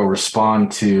is to go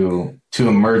respond to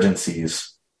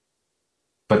emergencies,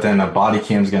 but then a body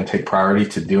cam is going to take priority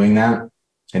to doing that,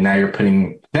 and now you're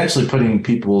potentially putting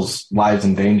people's lives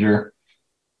in danger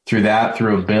through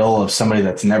a bill of somebody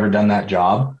that's never done that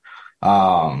job.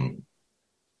 And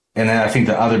then I think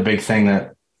the other big thing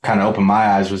that kind of opened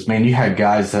my eyes was, man, you had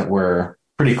guys that were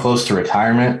pretty close to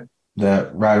retirement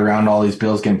that right around all these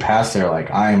bills getting passed, they're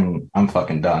like, I'm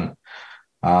fucking done.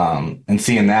 And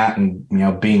seeing that and,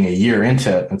 being a year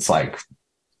into it, it's like,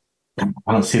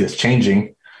 I don't see this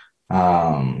changing.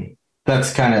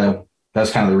 That's kind of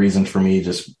the reason for me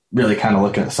just really kind of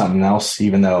looking at something else,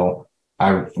 even though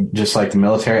I, just like the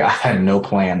military, I had no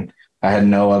plan. I had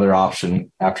no other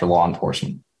option after law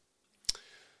enforcement.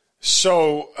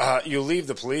 So you leave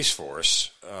the police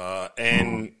force,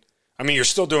 and I mean, you're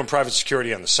still doing private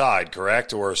security on the side,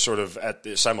 correct? Or sort of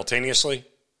simultaneously?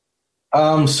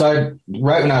 So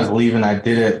right when I was leaving, I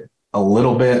did it a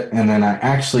little bit, and then I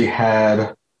actually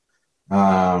had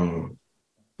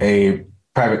a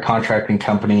private contracting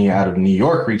company out of New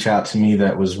York reach out to me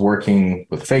that was working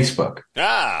with Facebook.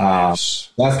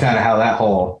 Yes. That's kind of how that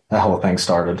whole thing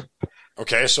started.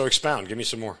 Okay, so expound. Give me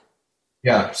some more.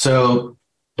 Yeah. So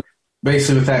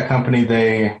basically, with that company,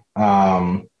 they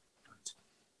are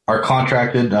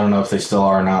contracted. I don't know if they still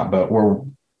are or not, but we're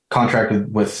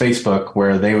contracted with Facebook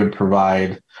where they would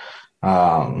provide,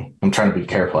 I'm trying to be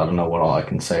careful. I don't know what all I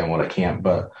can say and what I can't,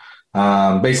 but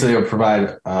basically they would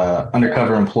provide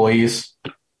undercover employees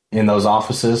in those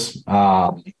offices.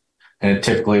 And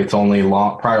typically it's only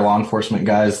prior law enforcement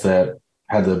guys that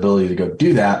had the ability to go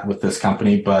do that with this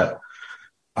company. But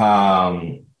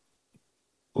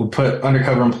we'll put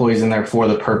undercover employees in there for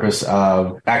the purpose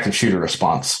of active shooter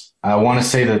response. I want to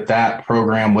say that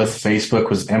program with Facebook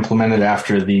was implemented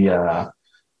after the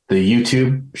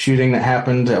YouTube shooting that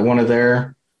happened at one of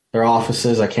their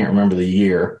offices. I can't remember the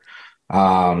year.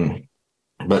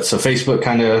 But so Facebook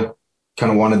kind of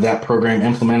wanted that program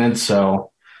implemented.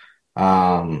 So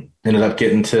ended up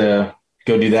getting to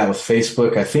go do that with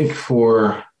Facebook. I think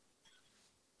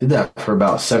did that for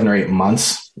about 7 or 8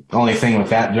 months. The only thing with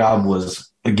that job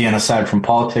was, again, aside from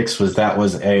politics, was that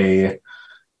was a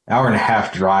hour and a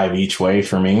half drive each way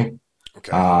for me.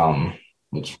 Okay.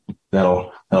 Which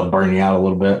that'll burn you out a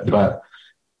little bit, but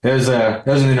it was an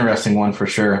interesting one for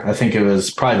sure. I think it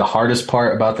was probably the hardest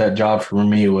part about that job for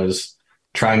me was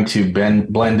trying to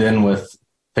blend in with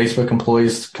Facebook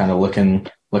employees, kind of looking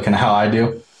how I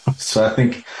do. So I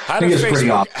think it's pretty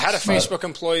obvious. How do Facebook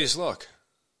employees look?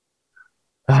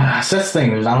 So that's the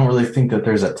thing. I don't really think that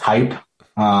there's a type.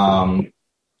 I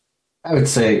would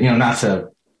say, not to,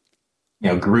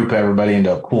 group everybody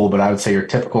into a pool, but I would say your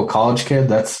typical college kid.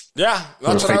 That's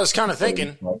what I was kind of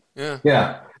thinking. Yeah.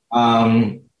 Yeah.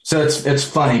 So it's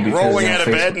funny because rolling out of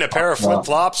bed in a pair of flip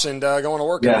flops and going to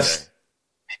work every day.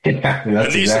 Yeah,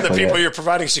 and these are the people you're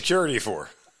providing security for.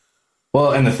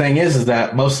 Well, and the thing is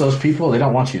that most of those people, they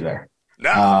don't want you there.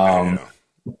 No.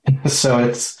 So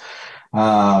it's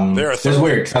it's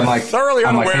weird. I'm thoroughly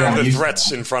unaware of the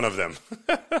threats in front of them.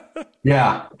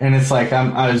 Yeah, and it's like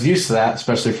I was used to that,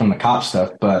 especially from the cop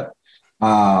stuff. But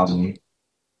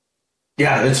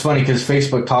it's funny because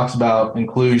Facebook talks about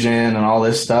inclusion and all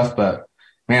this stuff, but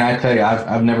man, I tell you,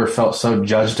 I've never felt so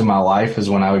judged in my life as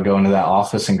when I would go into that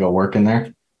office and go work in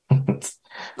there.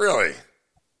 Really?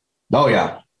 Oh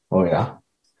yeah.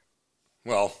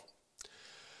 Well,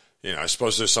 I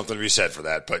suppose there's something to be said for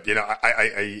that, but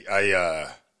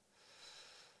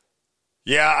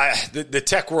the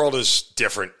tech world is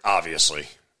different, obviously.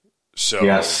 So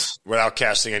yes. Without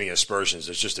casting any aspersions,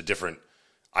 it's just a different.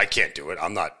 I can't do it.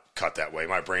 I'm not cut that way.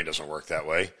 My brain doesn't work that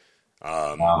way.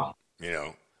 Wow.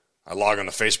 I log on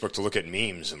to Facebook to look at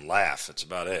memes and laugh. That's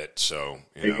about it. So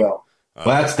there you go.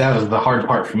 Well, that was the hard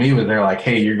part for me. Was they're like,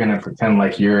 hey, you're gonna pretend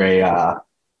like you're a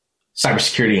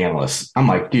cybersecurity analyst. I'm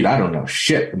like, dude, I don't know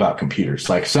shit about computers.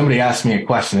 Like, if somebody asks me a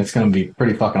question, it's gonna be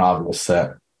pretty fucking obvious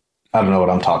that I don't know what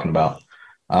I'm talking about.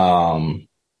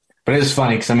 But it's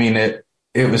funny because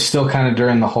it was still kind of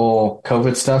during the whole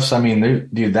COVID stuff. So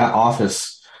dude, that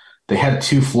office, they had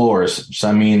 2 floors.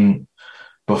 So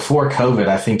before COVID,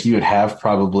 I think you would have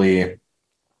probably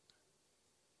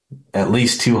at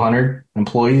least 200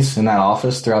 employees in that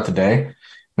office throughout the day.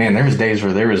 Man, there was days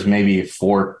where there was maybe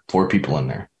four people in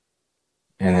there,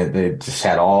 and they just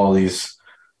had all these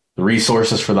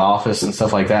resources for the office and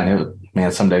stuff like that.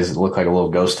 And some days it looked like a little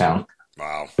ghost town.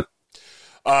 Wow.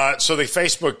 So the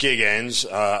Facebook gig ends.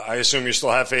 I assume you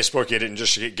still have Facebook. You didn't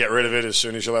just get rid of it as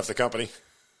soon as you left the company?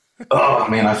 Oh,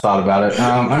 man, I thought about it.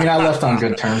 I left on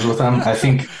good terms with them. I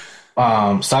think so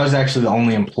I was actually the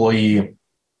only employee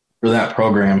for that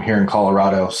program here in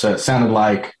Colorado. So it sounded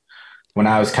like when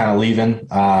I was kind of leaving,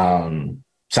 sounded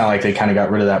like they kind of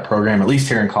got rid of that program, at least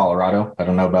here in Colorado. I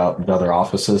don't know about the other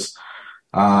offices.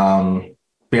 But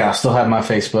yeah, I still have my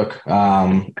Facebook.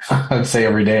 I'd say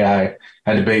every day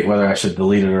I debate whether I should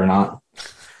delete it or not.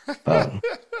 But.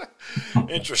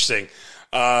 Interesting.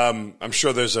 I'm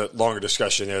sure there's a longer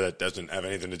discussion there that doesn't have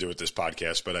anything to do with this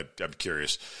podcast, but I'm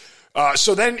curious.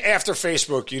 So then after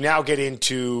Facebook, you now get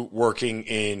into working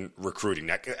in recruiting.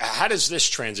 Now, how does this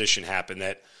transition happen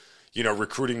that,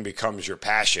 recruiting becomes your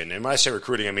passion? And when I say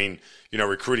recruiting, I mean,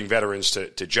 recruiting veterans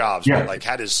to jobs. Yeah. But like,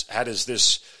 how does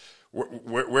this,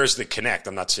 where's the connect?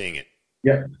 I'm not seeing it.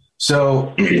 Yeah.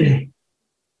 So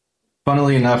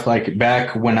funnily enough, like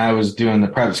back when I was doing the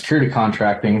private security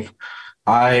contracting,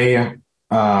 I,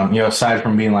 aside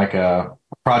from being like a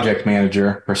project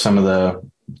manager for some of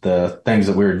the things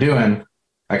that we were doing,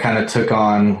 I kind of took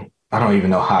on, I don't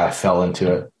even know how I fell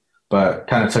into it, but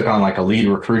kind of took on like a lead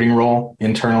recruiting role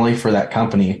internally for that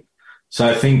company. So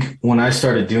I think when I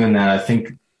started doing that, I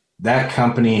think that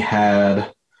company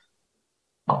had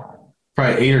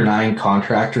probably 8 or 9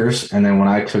 contractors. And then when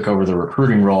I took over the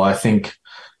recruiting role, I think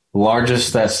the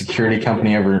largest that security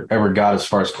company ever got as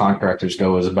far as contractors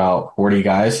go was about 40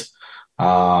 guys.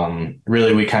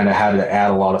 Really, we kind of had to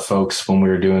add a lot of folks when we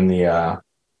were doing the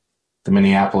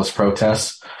Minneapolis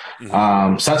protests.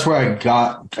 Mm-hmm. So that's where I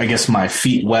got, I guess, my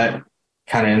feet wet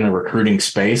kind of in the recruiting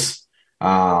space.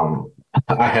 I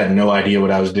had no idea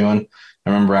what I was doing. I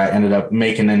remember I ended up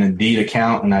making an Indeed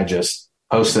account and I just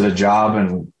posted a job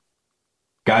and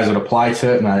guys would apply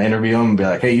to it and I'd interview them and be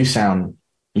like, hey, you sound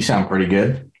pretty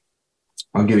good.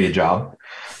 I'll give you a job.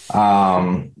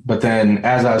 But then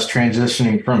as I was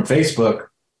transitioning from Facebook,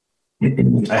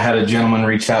 I had a gentleman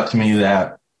reach out to me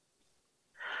that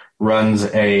runs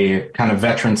a kind of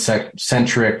veteran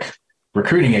centric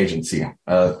recruiting agency,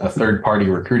 a third party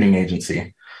recruiting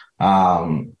agency.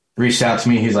 Reached out to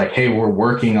me. He's like, hey, we're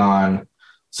working on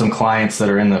some clients that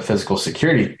are in the physical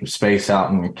security space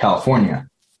out in California.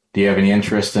 Do you have any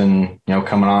interest in,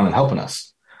 coming on and helping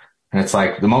us? And it's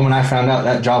like, the moment I found out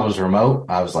that job was remote,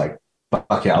 I was like,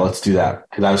 fuck yeah, let's do that.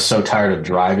 Cause I was so tired of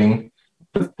driving,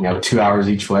 2 hours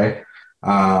each way.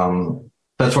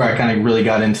 That's where I kind of really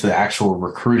got into the actual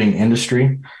recruiting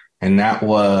industry. And that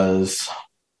was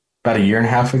about a year and a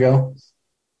half ago.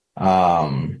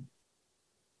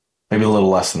 Maybe a little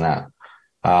less than that.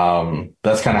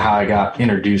 That's kind of how I got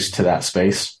introduced to that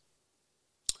space.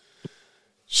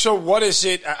 So what is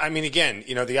it? I mean, again,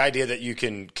 the idea that you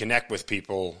can connect with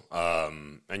people,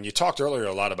 and you talked earlier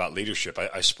a lot about leadership.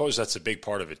 I suppose that's a big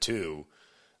part of it too,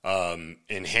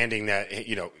 in handing that,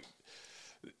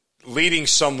 leading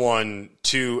someone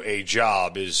to a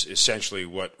job is essentially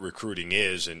what recruiting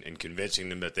is, and convincing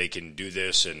them that they can do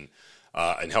this and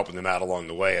helping them out along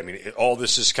the way. I mean, all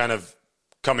this is kind of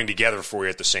coming together for you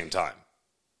at the same time.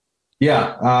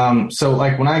 Yeah. So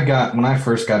like when I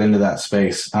first got into that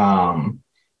space,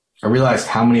 I realized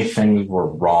how many things were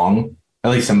wrong, at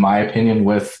least in my opinion,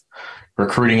 with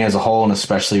recruiting as a whole, and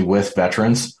especially with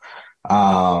veterans.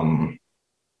 For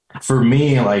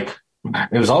me, like,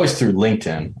 it was always through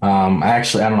LinkedIn. I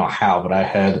don't know how, but I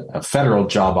had a federal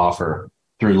job offer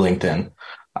through LinkedIn.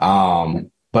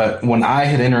 But when I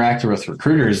had interacted with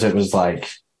recruiters, it was like,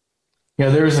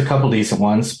 there was a couple decent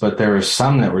ones, but there were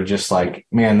some that were just like,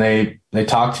 man, they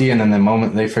talk to you, and then the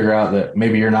moment they figure out that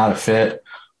maybe you're not a fit,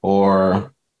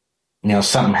 or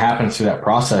something happens through that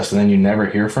process and then you never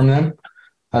hear from them.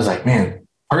 I was like, man,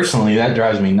 personally, that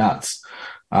drives me nuts.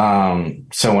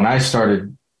 So when I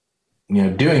started,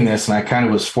 doing this, and I kind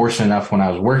of was fortunate enough when I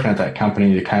was working at that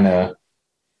company to kind of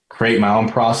create my own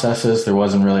processes, there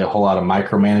wasn't really a whole lot of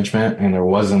micromanagement, and there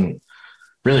wasn't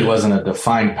a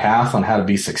defined path on how to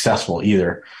be successful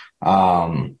either.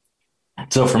 So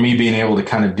for me, being able to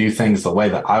kind of do things the way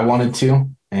that I wanted to,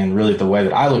 and really the way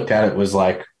that I looked at it was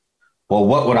like, well,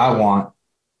 what would I want,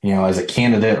 as a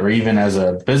candidate or even as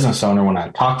a business owner when I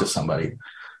talk to somebody?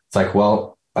 It's like,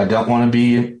 well, I don't want to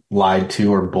be lied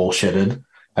to or bullshitted.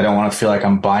 I don't want to feel like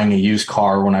I'm buying a used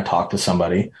car when I talk to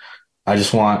somebody. I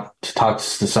just want to talk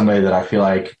to somebody that I feel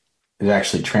like is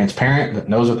actually transparent, that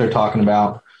knows what they're talking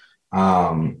about.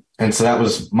 And so that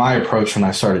was my approach when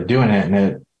I started doing it.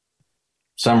 And for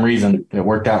some reason, it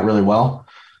worked out really well.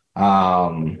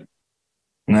 And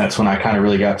that's when I kind of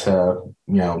really got to,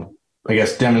 I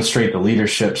guess, demonstrate the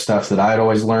leadership stuff that I had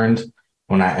always learned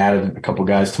when I added a couple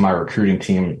guys to my recruiting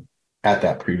team at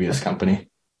that previous company.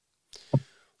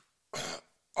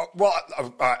 Well,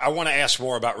 I want to ask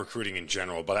more about recruiting in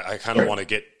general, but I kind of want to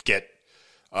get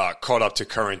caught up to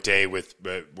current day with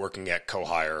working at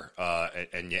Corehire,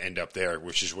 and you end up there,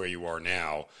 which is where you are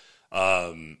now.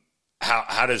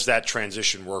 How does that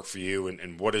transition work for you,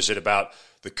 and what is it about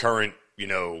the current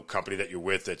company that you're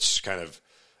with that's kind of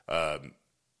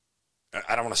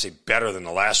I don't want to say better than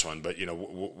the last one, but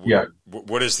what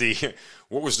was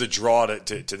the draw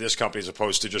to this company as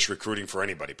opposed to just recruiting for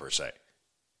anybody per se?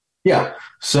 Yeah.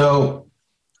 So,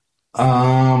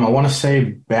 I want to say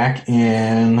back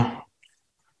in, I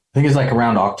think it's like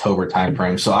around October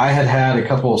timeframe. So I had a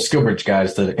couple of SkillBridge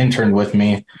guys that interned with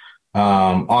me,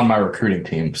 on my recruiting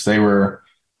teams. They were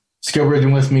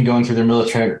SkillBridging with me, going through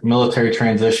their military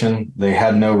transition. They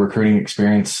had no recruiting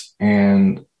experience,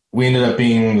 and we ended up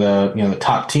being the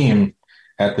top team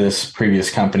at this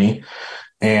previous company.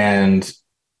 And,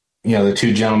 the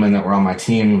two gentlemen that were on my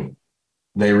team,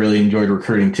 they really enjoyed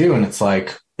recruiting too. And it's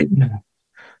like,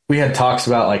 we had talks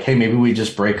about like, hey, maybe we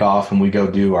just break off and we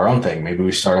go do our own thing. Maybe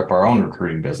we start up our own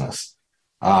recruiting business.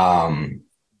 And,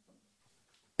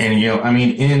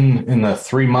 in the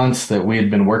 3 months that we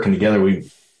had been working together, we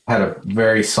had a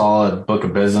very solid book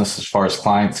of business as far as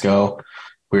clients go.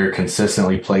 We were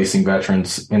consistently placing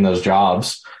veterans in those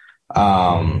jobs.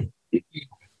 And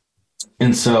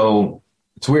so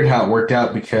it's weird how it worked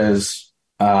out, because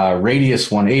Radius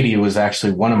 180 was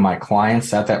actually one of my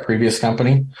clients at that previous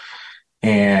company.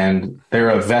 And they're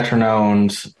a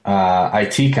veteran-owned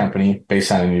IT company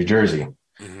based out of New Jersey.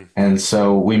 Mm-hmm. And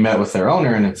so we met with their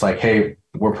owner, and it's like, hey,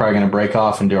 we're probably going to break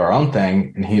off and do our own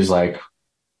thing. And he's like,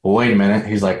 well, wait a minute.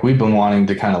 He's like, we've been wanting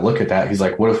to kind of look at that. He's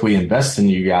like, what if we invest in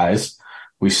you guys?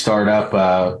 We start up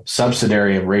a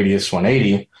subsidiary of Radius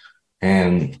 180,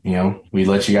 and, we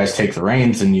let you guys take the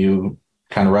reins and you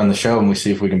kind of run the show, and we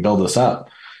see if we can build this up.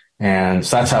 And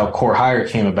so that's how Corehire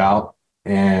came about.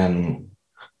 And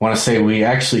I want to say we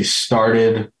actually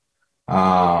started,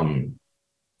 going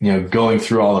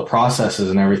through all the processes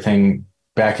and everything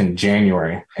back in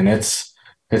January, and it's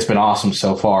been awesome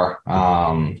so far.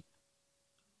 And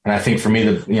I think for me,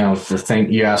 the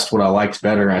thing you asked what I liked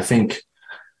better, I think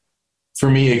for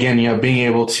me, again, being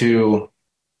able to,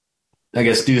 I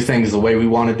guess, do things the way we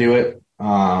want to do it,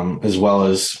 as well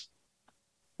as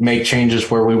make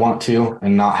changes where we want to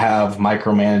and not have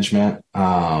micromanagement,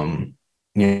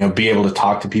 be able to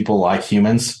talk to people like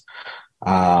humans.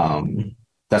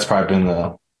 That's probably been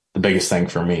the biggest thing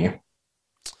for me.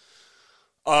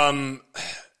 Are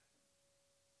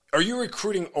you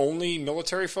recruiting only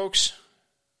military folks?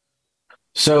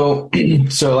 So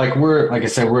like I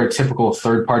said, we're a typical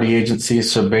third party agency.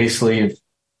 So basically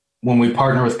when we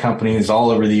partner with companies all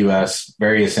over the US,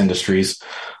 various industries,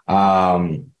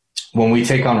 when we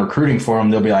take on recruiting for them,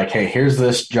 they'll be like, hey, here's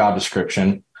this job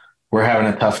description. We're having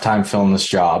a tough time filling this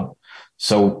job.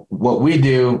 So what we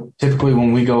do typically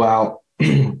when we go out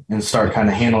and start kind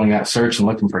of handling that search and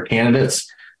looking for candidates,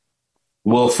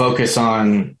 we'll focus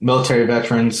on military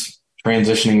veterans,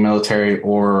 transitioning military,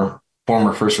 or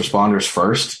former first responders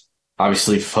first.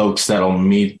 Obviously, folks that'll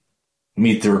meet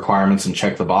the requirements and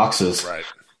check the boxes. Right.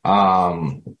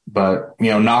 But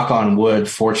knock on wood,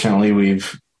 fortunately,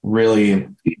 we've really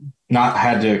not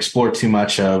had to explore too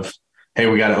much of, hey,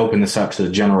 we got to open this up to the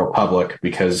general public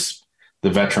because the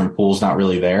veteran pool's not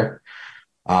really there.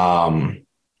 But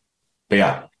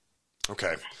yeah.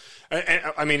 Okay.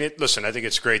 I mean, listen, I think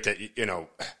it's great that,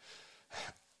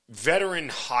 veteran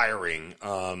hiring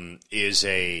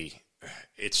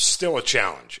it's still a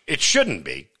challenge. It shouldn't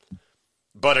be,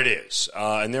 but it is.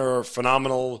 And there are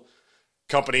phenomenal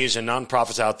companies and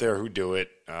nonprofits out there who do it.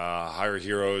 Hire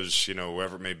Heroes,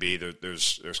 whoever it may be.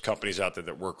 There's companies out there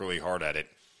that work really hard at it,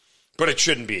 but it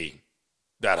shouldn't be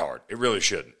that hard. It really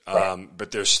shouldn't. Right.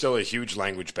 But there's still a huge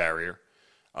language barrier.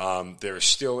 There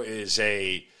still is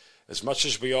as much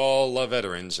as we all love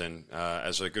veterans, and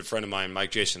as a good friend of mine, Mike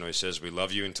Jason, always says, we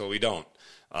love you until we don't.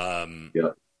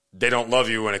 They don't love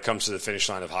you when it comes to the finish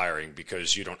line of hiring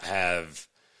because you don't have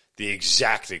the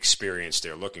exact experience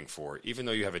they're looking for. Even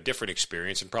though you have a different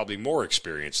experience and probably more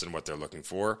experience than what they're looking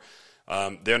for,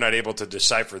 they're not able to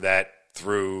decipher that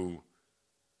through,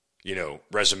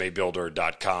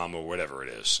 resumebuilder.com or whatever it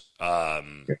is.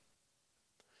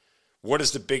 What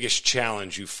is the biggest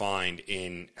challenge you find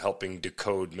in helping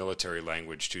decode military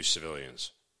language to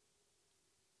civilians?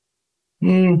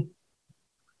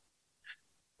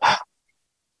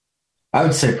 I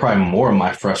would say probably more of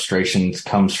my frustrations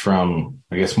comes from,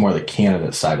 I guess, more the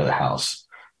candidate side of the house.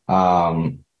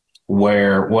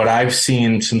 Where what I've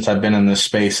seen since I've been in this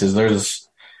space is there's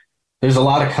a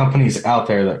lot of companies out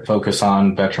there that focus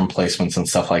on veteran placements and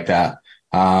stuff like that.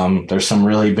 There's some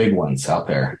really big ones out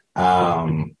there.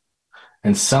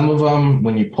 And some of them,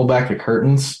 when you pull back the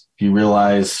curtains, you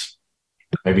realize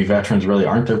maybe veterans really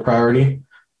aren't their priority.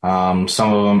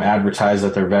 Some of them advertise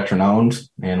that they're veteran owned,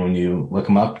 and when you look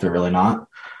them up, they're really not.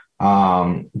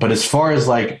 But as far as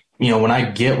when I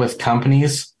get with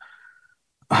companies,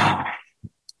 I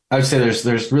would say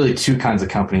there's really two kinds of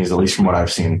companies, at least from what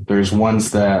I've seen. There's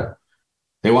ones that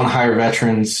they want to hire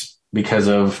veterans because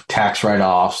of tax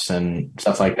write-offs and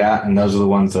stuff like that. And those are the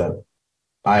ones that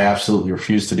I absolutely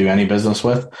refuse to do any business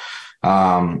with.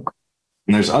 And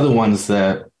there's other ones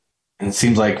that, and it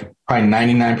seems like probably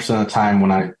 99% of the time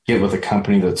when I get with a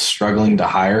company that's struggling to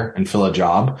hire and fill a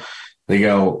job, they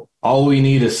go, all we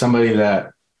need is somebody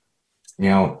that,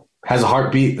 has a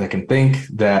heartbeat, that can think,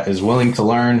 that is willing to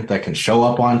learn, that can show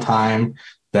up on time,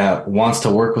 that wants to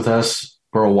work with us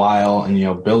for a while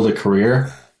and, build a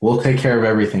career. We'll take care of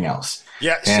everything else.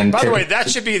 Yeah. And by the way,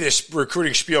 that should be this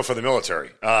recruiting spiel for the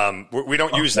military. We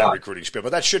don't use that recruiting spiel,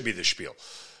 but that should be the spiel.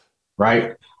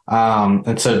 Right.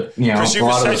 And so, because you've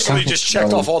essentially just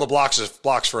checked off all the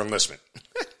blocks for enlistment.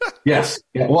 Yes.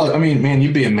 Yeah. Well, I mean, man,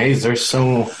 you'd be amazed. There's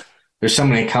so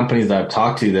many companies that I've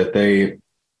talked to that they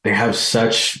have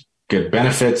such good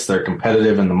benefits. They're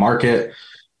competitive in the market,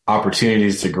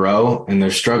 opportunities to grow, and they're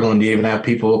struggling to even have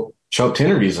people show up to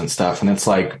interviews and stuff. And it's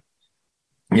like,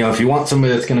 if you want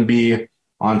somebody that's going to be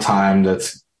on time,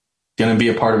 that's going to be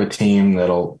a part of a team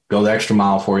that'll go the extra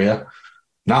mile for you.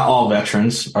 Not all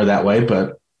veterans are that way,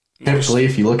 but typically,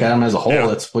 if you look at them as a whole,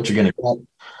 that's what you're going to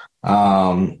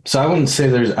get. So I wouldn't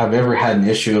say I've ever had an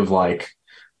issue of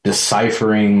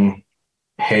deciphering,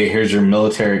 hey, here's your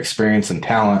military experience and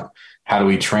talent. How do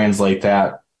we translate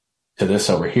that to this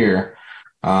over here?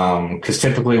 Because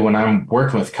typically when I'm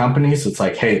working with companies, it's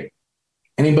like, hey,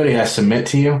 anybody I submit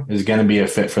to you is going to be a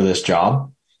fit for this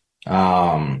job.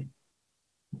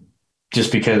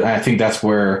 Just because I think that's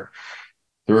where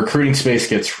the recruiting space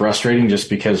gets frustrating, just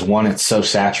because one, it's so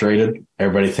saturated.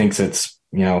 Everybody thinks it's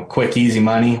quick, easy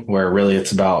money, where really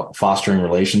it's about fostering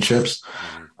relationships.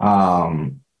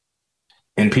 And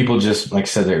people just, like I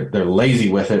said, they're lazy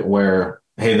with it, where,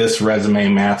 hey, this resume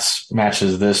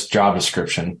matches this job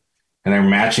description, and they're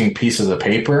matching pieces of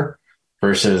paper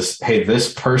versus, hey,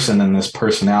 this person and this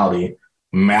personality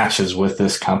matches with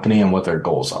this company and what their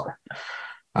goals are.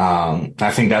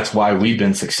 I think that's why we've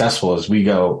been successful, is we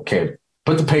go, okay,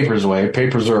 put the papers away.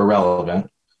 Papers are irrelevant.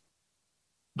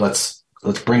 Let's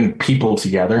bring people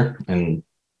together and,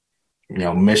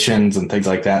 missions and things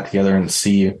like that together and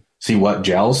see what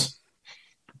gels.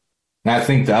 And I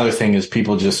think the other thing is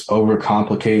people just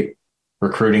overcomplicate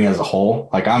recruiting as a whole.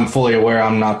 Like, I'm fully aware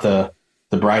I'm not the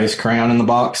brightest crayon in the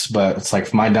box, but it's like,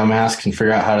 if my dumb ass can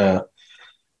figure out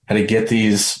how to get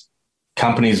these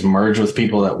companies merged with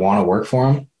people that want to work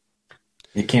for them,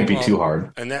 it can't be too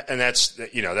hard. And that's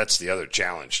the other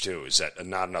challenge too, is that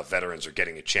not enough veterans are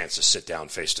getting a chance to sit down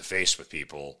face to face with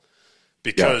people,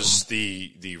 because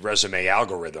the resume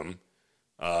algorithm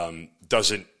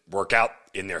doesn't work out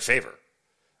in their favor.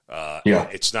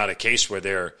 It's not a case where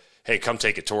they're, hey, come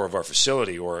take a tour of our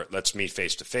facility, or let's meet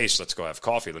face to face. Let's go have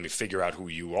coffee. Let me figure out who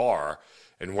you are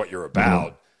and what you're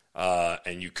about.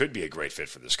 And you could be a great fit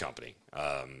for this company.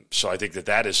 So I think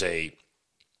that is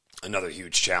another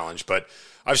huge challenge. But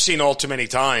I've seen all too many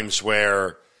times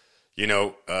where,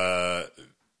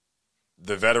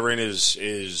 the veteran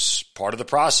is part of the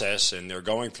process, and they're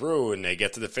going through, and they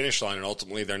get to the finish line, and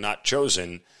ultimately they're not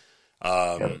chosen.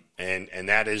 And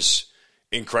that is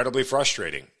incredibly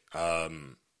frustrating,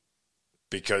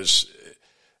 because,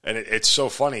 and it's so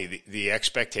funny. The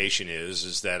expectation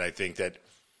is that I think that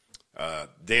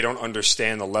they don't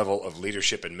understand the level of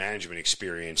leadership and management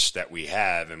experience that we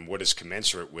have, and what is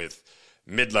commensurate with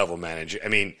mid-level manager. I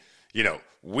mean,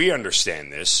 we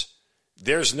understand this.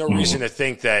 There's no reason to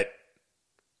think that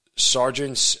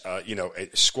sergeants,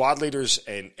 squad leaders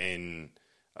and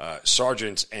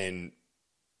sergeants and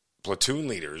platoon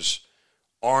leaders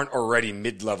aren't already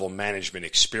mid-level management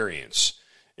experience.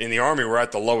 In the Army, we're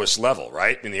at the lowest level,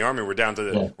 right? In the Army, we're down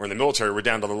to or in the military, we're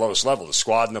down to the lowest level. The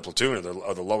squad and the platoon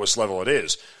are the lowest level it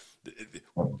is.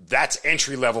 That's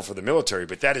entry level for the military,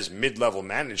 but that is mid-level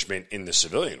management in the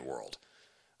civilian world,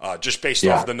 just based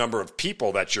off the number of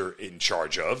people that you're in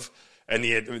charge of and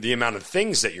the amount of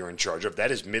things that you're in charge of.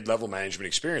 That is mid-level management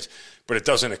experience, but it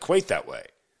doesn't equate that way.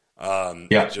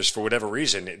 Just for whatever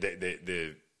reason,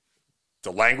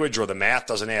 the language or the math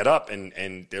doesn't add up,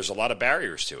 and there's a lot of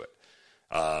barriers to it.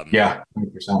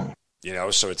 100%.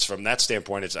 So it's from that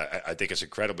standpoint, I think it's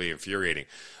incredibly infuriating.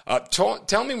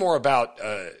 Tell me more about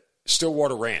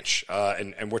Stillwater Ranch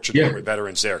and what you're doing with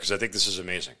veterans there, because I think this is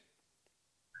amazing.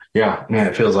 Yeah, man,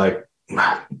 it feels like,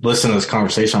 listening to this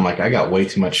conversation, I'm like, I got way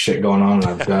too much shit going on,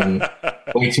 and I've done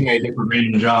way too many different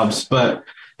random jobs. But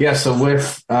so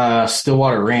with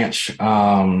Stillwater Ranch,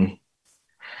 want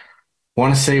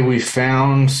to say we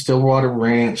found Stillwater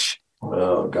Ranch,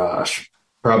 oh gosh,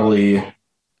 probably a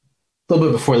little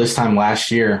bit before this time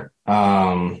last year.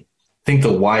 I think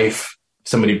the wife,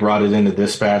 somebody brought it into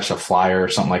dispatch, a flyer or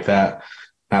something like that.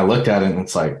 And I looked at it, and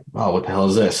it's like, oh, what the hell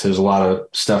is this? There's a lot of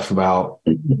stuff about,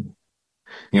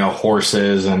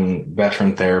 horses and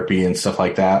veteran therapy and stuff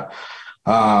like that.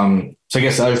 So I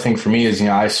guess the other thing for me is,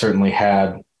 I certainly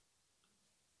had,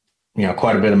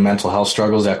 quite a bit of mental health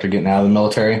struggles after getting out of the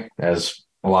military, as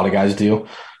a lot of guys do.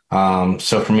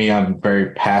 So for me, I'm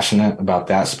very passionate about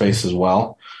that space as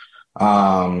well.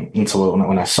 And so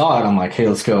when I saw it, I'm like, hey,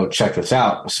 let's go check this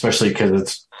out, especially because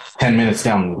it's 10 minutes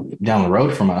down the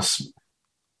road from us.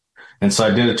 And so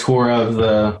I did a tour of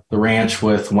the ranch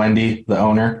with Wendy, the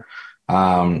owner.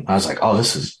 I was like, oh,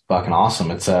 this is fucking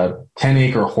awesome. It's a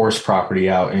 10-acre horse property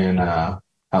out in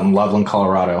Loveland,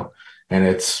 Colorado. And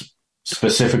it's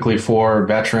specifically for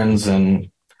veterans and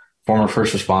former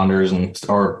first responders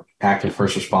or active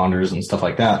first responders and stuff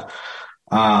like that.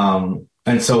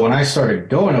 And so when I started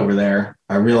going over there,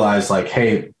 I realized, like,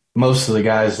 hey, most of the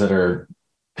guys that are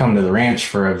coming to the ranch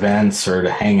for events or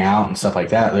to hang out and stuff like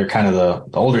that, they're kind of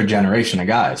the older generation of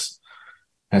guys.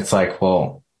 And it's like,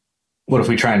 well, what if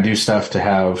we try and do stuff to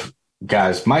have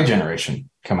guys my generation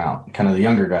come out, kind of the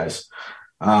younger guys?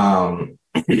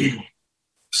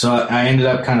 So I ended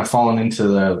up kind of falling into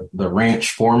the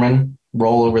ranch foreman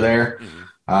role over there.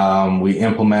 We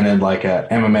implemented like a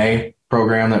MMA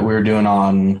program that we were doing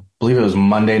on, I believe it was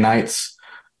Monday nights.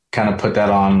 Kind of put that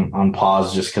on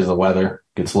pause just because the weather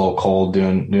gets a little cold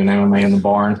doing MMA in the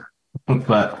barn.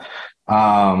 But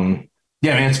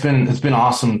yeah, man, it's been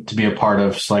awesome to be a part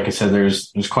of. So like I said,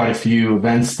 there's quite a few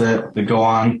events that go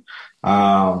on.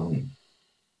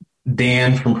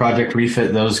 Dan from Project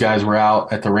Refit, those guys were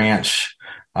out at the ranch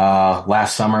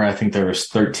last summer. I think there was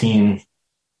 13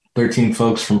 13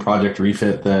 folks from Project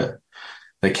Refit that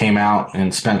came out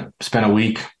and spent a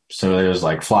week. So there was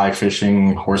like fly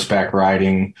fishing, horseback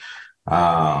riding,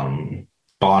 bonfires,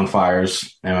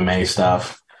 MMA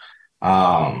stuff.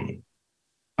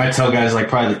 I tell guys like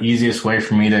probably the easiest way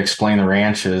for me to explain the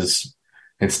ranch is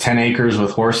it's 10 acres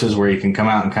with horses where you can come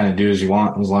out and kind of do as you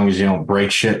want, as long as you don't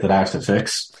break shit that I have to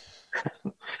fix.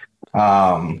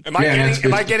 Am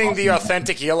I getting the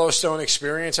authentic Yellowstone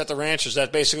experience at the ranch? Is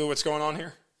that basically what's going on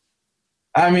here?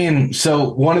 I mean, so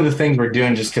one of the things we're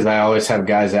doing, just because I always have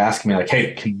guys asking me like,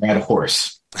 hey, can you ride a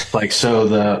horse? Like, so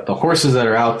the horses that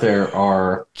are out there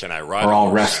are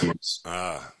all rescues.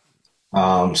 So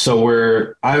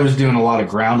I was doing a lot of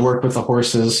groundwork with the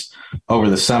horses over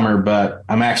the summer, but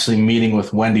I'm actually meeting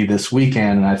with Wendy this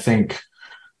weekend, and I think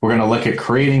we're going to look at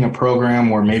creating a program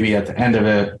where maybe at the end of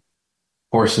it,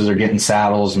 horses are getting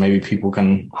saddles. Maybe people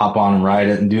can hop on and ride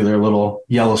it and do their little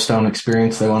Yellowstone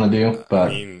experience they want to do. But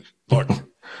I mean, look,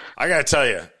 I got to tell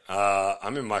you,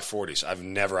 I'm in my 40s. I've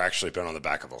never actually been on the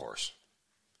back of a horse.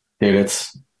 Dude,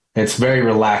 it's very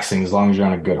relaxing as long as you're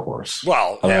on a good horse.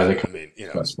 Well, otherwise yeah, I mean,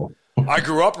 you know, I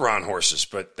grew up around horses,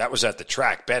 but that was at the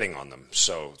track betting on them.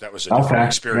 So that was a different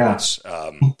experience.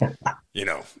 Yeah. You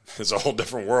know, there's a whole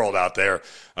different world out there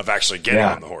of actually getting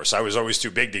on the horse. I was always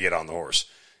too big to get on the horse.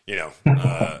 You know,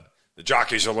 the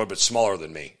jockeys are a little bit smaller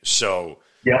than me. So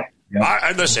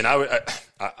listen,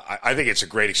 I think it's a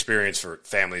great experience for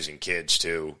families and kids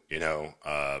too, you know.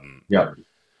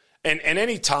 And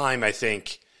any time I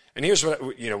think, and here's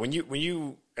what, you know, when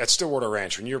you at Stillwater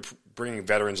Ranch, when you're bringing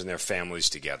veterans and their families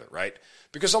together, right?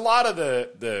 Because a lot of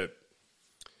the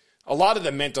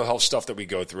mental health stuff that we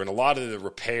go through and a lot of the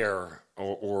repair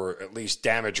or at least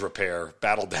damage repair,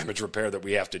 battle damage repair that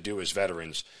we have to do as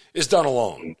veterans is done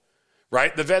alone,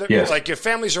 right? Like your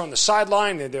families are on the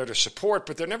sideline, they're there to support,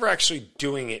 but they're never actually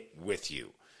doing it with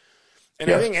you. And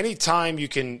I think anytime you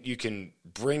can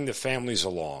bring the families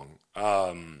along,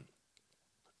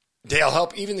 they'll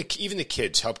help even the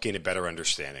kids help gain a better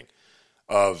understanding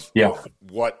of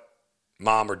what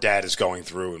mom or dad is going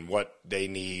through and what they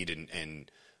need. And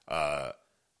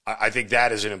I think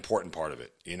that is an important part of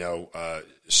it. You know,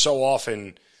 so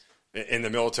often in the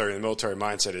military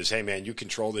mindset is, hey man, you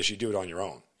control this, you do it on your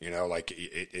own. You know, like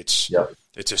it's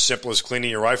as simple as cleaning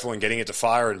your rifle and getting it to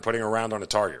fire and putting a round on a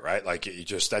target, right? Like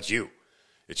that's you.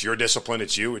 It's your discipline.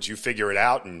 It's you figure it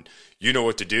out and you know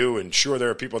what to do. And sure, there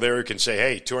are people there who can say,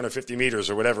 hey, 250 meters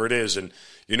or whatever it is. And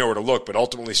you know where to look, but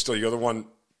ultimately still you're the one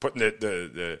putting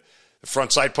the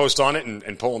front sight post on it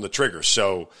and pulling the trigger.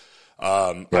 So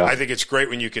I think it's great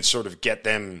when you can sort of get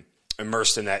them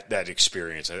immersed in that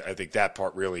experience. I think that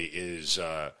part really is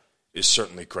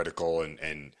certainly critical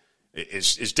and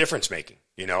is difference making.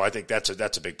 You know, I think that's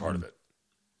a big part of it.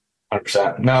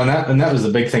 100%. No, and that was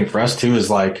the big thing for us too, is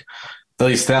like, at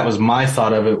least that was my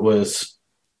thought of it, was,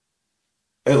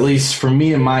 at least for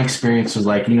me and my experience, was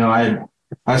like, you know,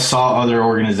 I saw other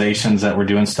organizations that were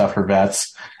doing stuff for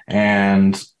vets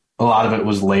and a lot of it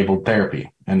was labeled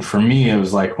therapy. And for me, it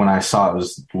was like when I saw it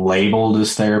was labeled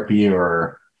as therapy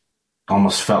or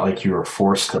almost felt like you were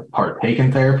forced to partake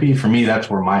in therapy. For me, that's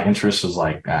where my interest was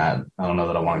like, I don't know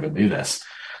that I want to go do this.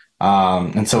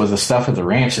 And so with the stuff at the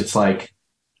ranch, it's like,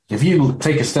 if you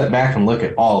take a step back and look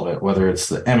at all of it, whether it's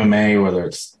the MMA, whether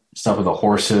it's stuff with the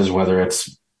horses, whether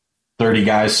it's 30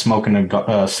 guys smoking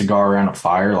a cigar around a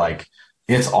fire, like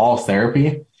it's all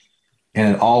therapy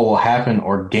and it all will happen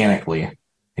organically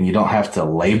and you don't have to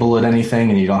label it anything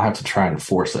and you don't have to try and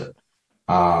force it.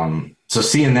 So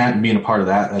seeing that and being a part of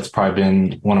that, that's probably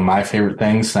been one of my favorite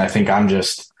things. And I think I'm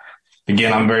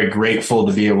very grateful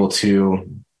to be able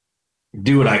to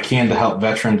do what I can to help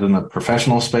veterans in the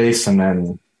professional space. And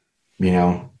then, you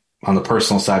know, on the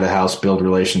personal side of the house, build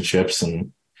relationships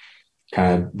and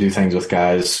kind of do things with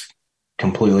guys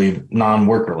completely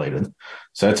non-work related.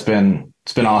 So it's been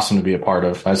awesome to be a part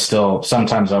of.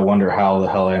 Sometimes I wonder how the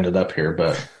hell I ended up here,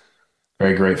 but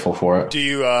very grateful for it.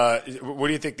 What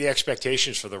do you think the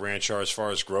expectations for the ranch are as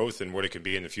far as growth and what it could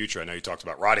be in the future? I know you talked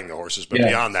about riding the horses, but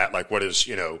beyond that, like what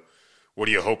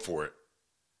do you hope for it?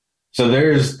 So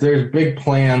there's big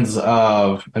plans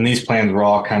and these plans were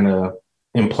all kind of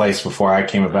in place before I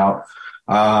came about.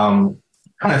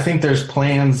 I think there's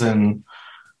plans and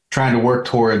trying to work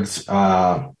towards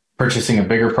purchasing a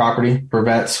bigger property for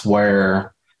vets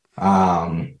where,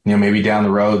 maybe down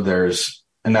the road there's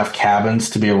enough cabins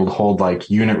to be able to hold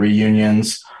like unit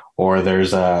reunions, or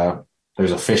there's a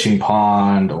fishing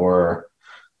pond or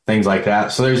things like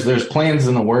that. So there's plans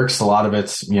in the works. A lot of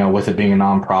it's, with it being a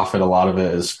nonprofit, a lot of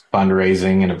it is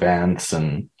fundraising and events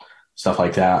and stuff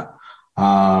like that.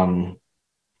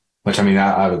 Which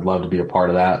I would love to be a part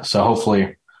of that. So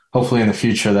hopefully hopefully in the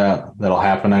future that'll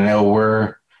happen. I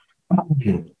know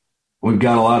we've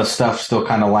got a lot of stuff still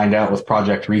kind of lined out with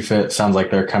Project Refit. Sounds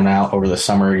like they're coming out over the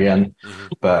summer again. Mm-hmm.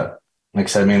 But like I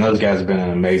said, I mean, those guys have been an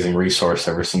amazing resource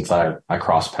ever since I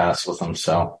crossed paths with them.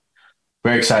 So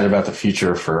very excited about the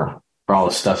future for all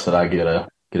the stuff that I get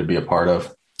to be a part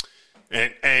of.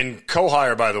 And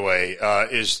Corehire, by the way,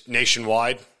 is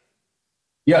nationwide.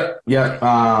 Yeah.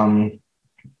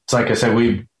 It's like I said,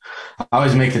 I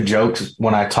always make the jokes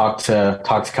when I talk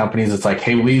to companies. It's like,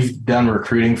 hey, we've done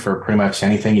recruiting for pretty much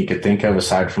anything you could think of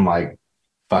aside from like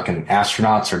fucking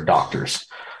astronauts or doctors.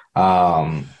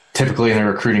 Typically in the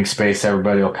recruiting space,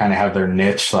 everybody will kind of have their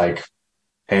niche. Like,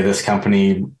 hey, this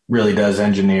company really does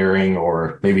engineering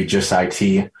or maybe just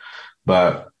IT,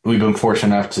 but we've been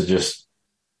fortunate enough to just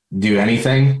do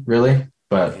anything really,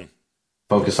 but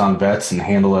focus on vets and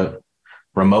handle it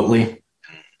remotely.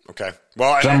 Okay.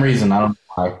 Well, for some reason, I don't know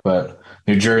why, but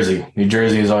New Jersey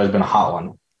has always been a hot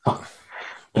one.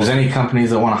 If there's any companies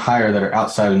that want to hire that are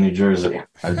outside of New Jersey,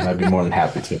 I'd be more than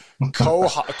happy to.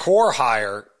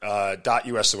 Corehire.us,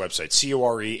 the website.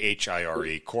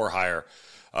 Corehire.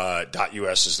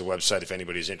 Corehire.us is the website if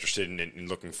anybody's interested in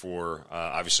looking for,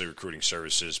 obviously, recruiting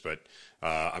services. But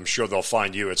I'm sure they'll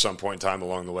find you at some point in time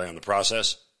along the way on the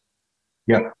process.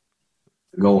 Yep.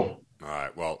 Goal. All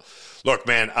right. Well, look,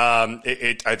 man,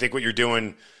 I think what you're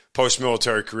doing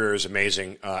post-military career is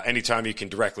amazing. Anytime you can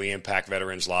directly impact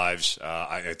veterans' lives,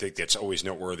 I think that's always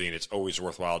noteworthy and it's always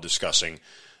worthwhile discussing.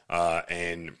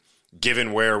 And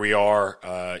given where we are,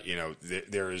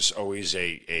 there is always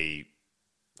a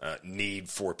need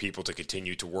for people to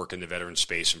continue to work in the veteran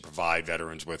space and provide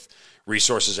veterans with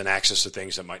resources and access to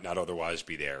things that might not otherwise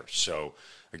be there. So,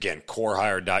 again,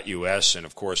 corehire.us. And,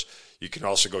 of course, you can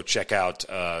also go check out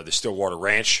the Stillwater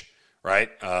Ranch, right,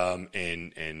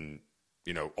 and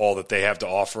all that they have to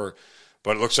offer.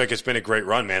 But it looks like it's been a great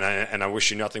run, man, and I wish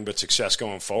you nothing but success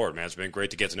going forward, man. It's been great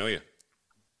to get to know you.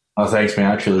 Oh, thanks,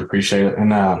 man. I truly appreciate it.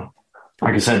 And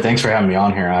like I said, thanks for having me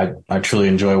on here. I truly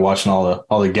enjoy watching all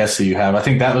the guests that you have. I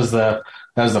think that was the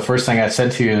first thing I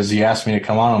said to you is you asked me to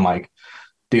come on. I'm like,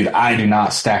 dude, I do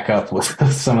not stack up with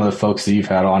some of the folks that you've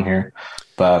had on here,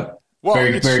 but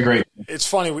very great. It's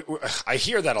funny. I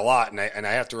hear that a lot, and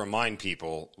I have to remind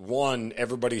people, one,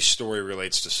 everybody's story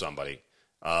relates to somebody.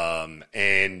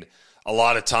 And a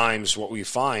lot of times what we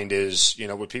find is,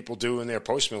 what people do in their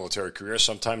post-military career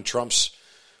sometimes trumps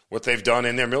what they've done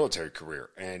in their military career.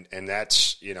 And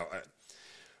that's,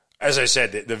 as I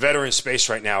said, the veteran space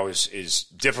right now is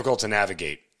difficult to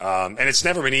navigate. And it's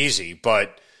never been easy,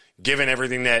 but given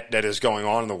everything that is going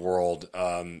on in the world,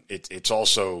 it's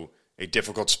also a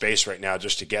difficult space right now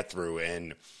just to get through.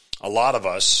 And a lot of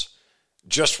us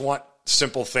just want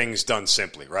simple things done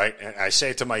simply, right? And I say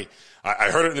it to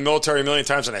I heard it in the military a million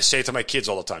times, and I say it to my kids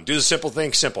all the time. Do the simple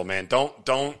things simple, man. Don't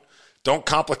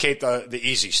complicate the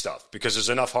easy stuff because there's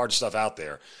enough hard stuff out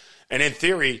there. And in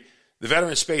theory, the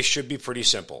veteran space should be pretty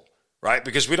simple, right?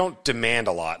 Because we don't demand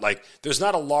a lot. Like, there's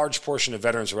not a large portion of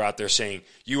veterans who are out there saying,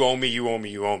 you owe me, you owe me,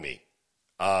 you owe me.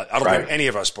 I don't think any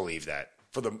of us believe that.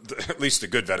 At least the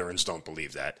good veterans don't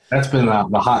believe that. That's been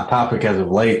the hot topic as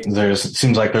of late. It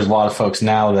seems like there's a lot of folks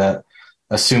now that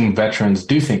assume veterans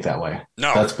do think that way.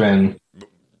 No. That's been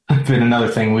another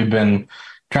thing we've been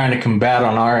trying to combat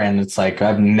on our end. It's like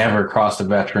I've never crossed a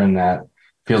veteran that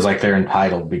feels like they're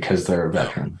entitled because they're a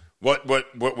veteran.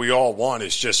 What we all want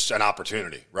is just an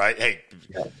opportunity, right? Hey,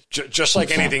 just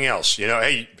like anything else,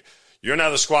 hey, you're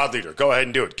now the squad leader. Go ahead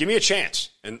and do it. Give me a chance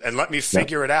and let me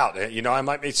figure it out. I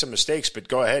might make some mistakes, but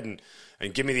go ahead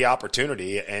and give me the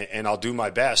opportunity and I'll do my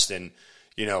best. And,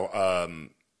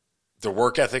 the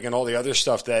work ethic and all the other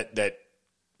stuff that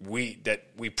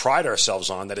we pride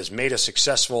ourselves on that has made us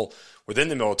successful within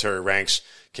the military ranks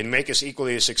can make us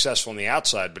equally as successful on the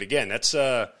outside. But again, that's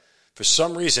for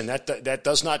some reason that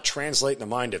does not translate in the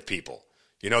mind of people.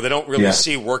 They don't really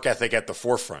see work ethic at the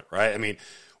forefront, right? I mean,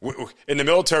 in the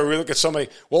military, we look at somebody,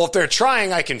 well, if they're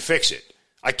trying, I can fix it.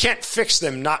 I can't fix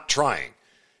them not trying.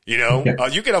 You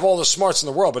can have all the smarts in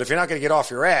the world, but if you're not going to get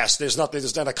off your ass, there's not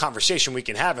a conversation we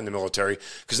can have in the military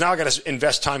because now I got to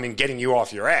invest time in getting you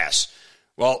off your ass.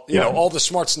 Well, all the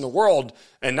smarts in the world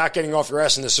and not getting off your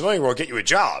ass in the civilian world get you a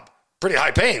job, pretty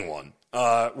high paying one.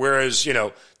 Whereas,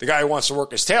 the guy who wants to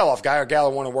work his tail off, guy or gal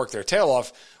who want to work their tail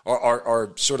off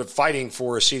are sort of fighting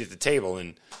for a seat at the table.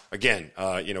 And again,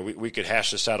 we could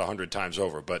hash this out 100 times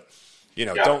over, but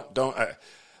don't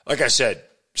like I said,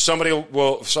 somebody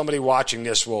watching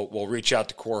this will reach out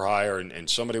to Corehire and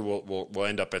somebody will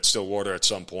end up at Stillwater at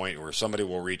some point, or somebody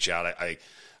will reach out.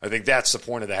 I think that's the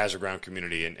point of the Hazard Ground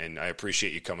community, and I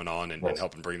appreciate you coming on and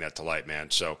helping bring that to light,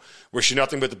 man. So wish you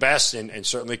nothing but the best and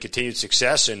certainly continued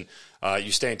success, and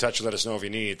you stay in touch and let us know if you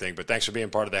need anything. But thanks for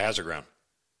being part of the Hazard Ground.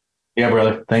 Yeah,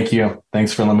 brother. Thank you.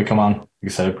 Thanks for letting me come on. Like I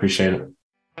said, I appreciate it.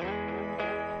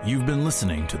 You've been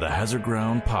listening to the Hazard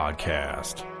Ground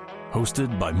Podcast,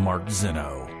 hosted by Mark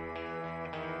Zinno.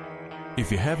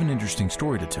 If you have an interesting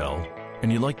story to tell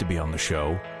and you'd like to be on the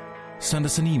show, send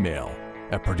us an email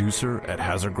at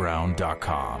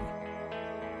producer@hazardground.com.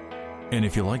 And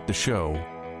if you like the show,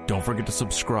 don't forget to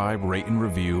subscribe, rate, and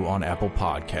review on Apple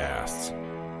Podcasts.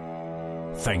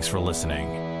 Thanks for listening.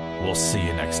 We'll see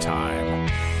you next time.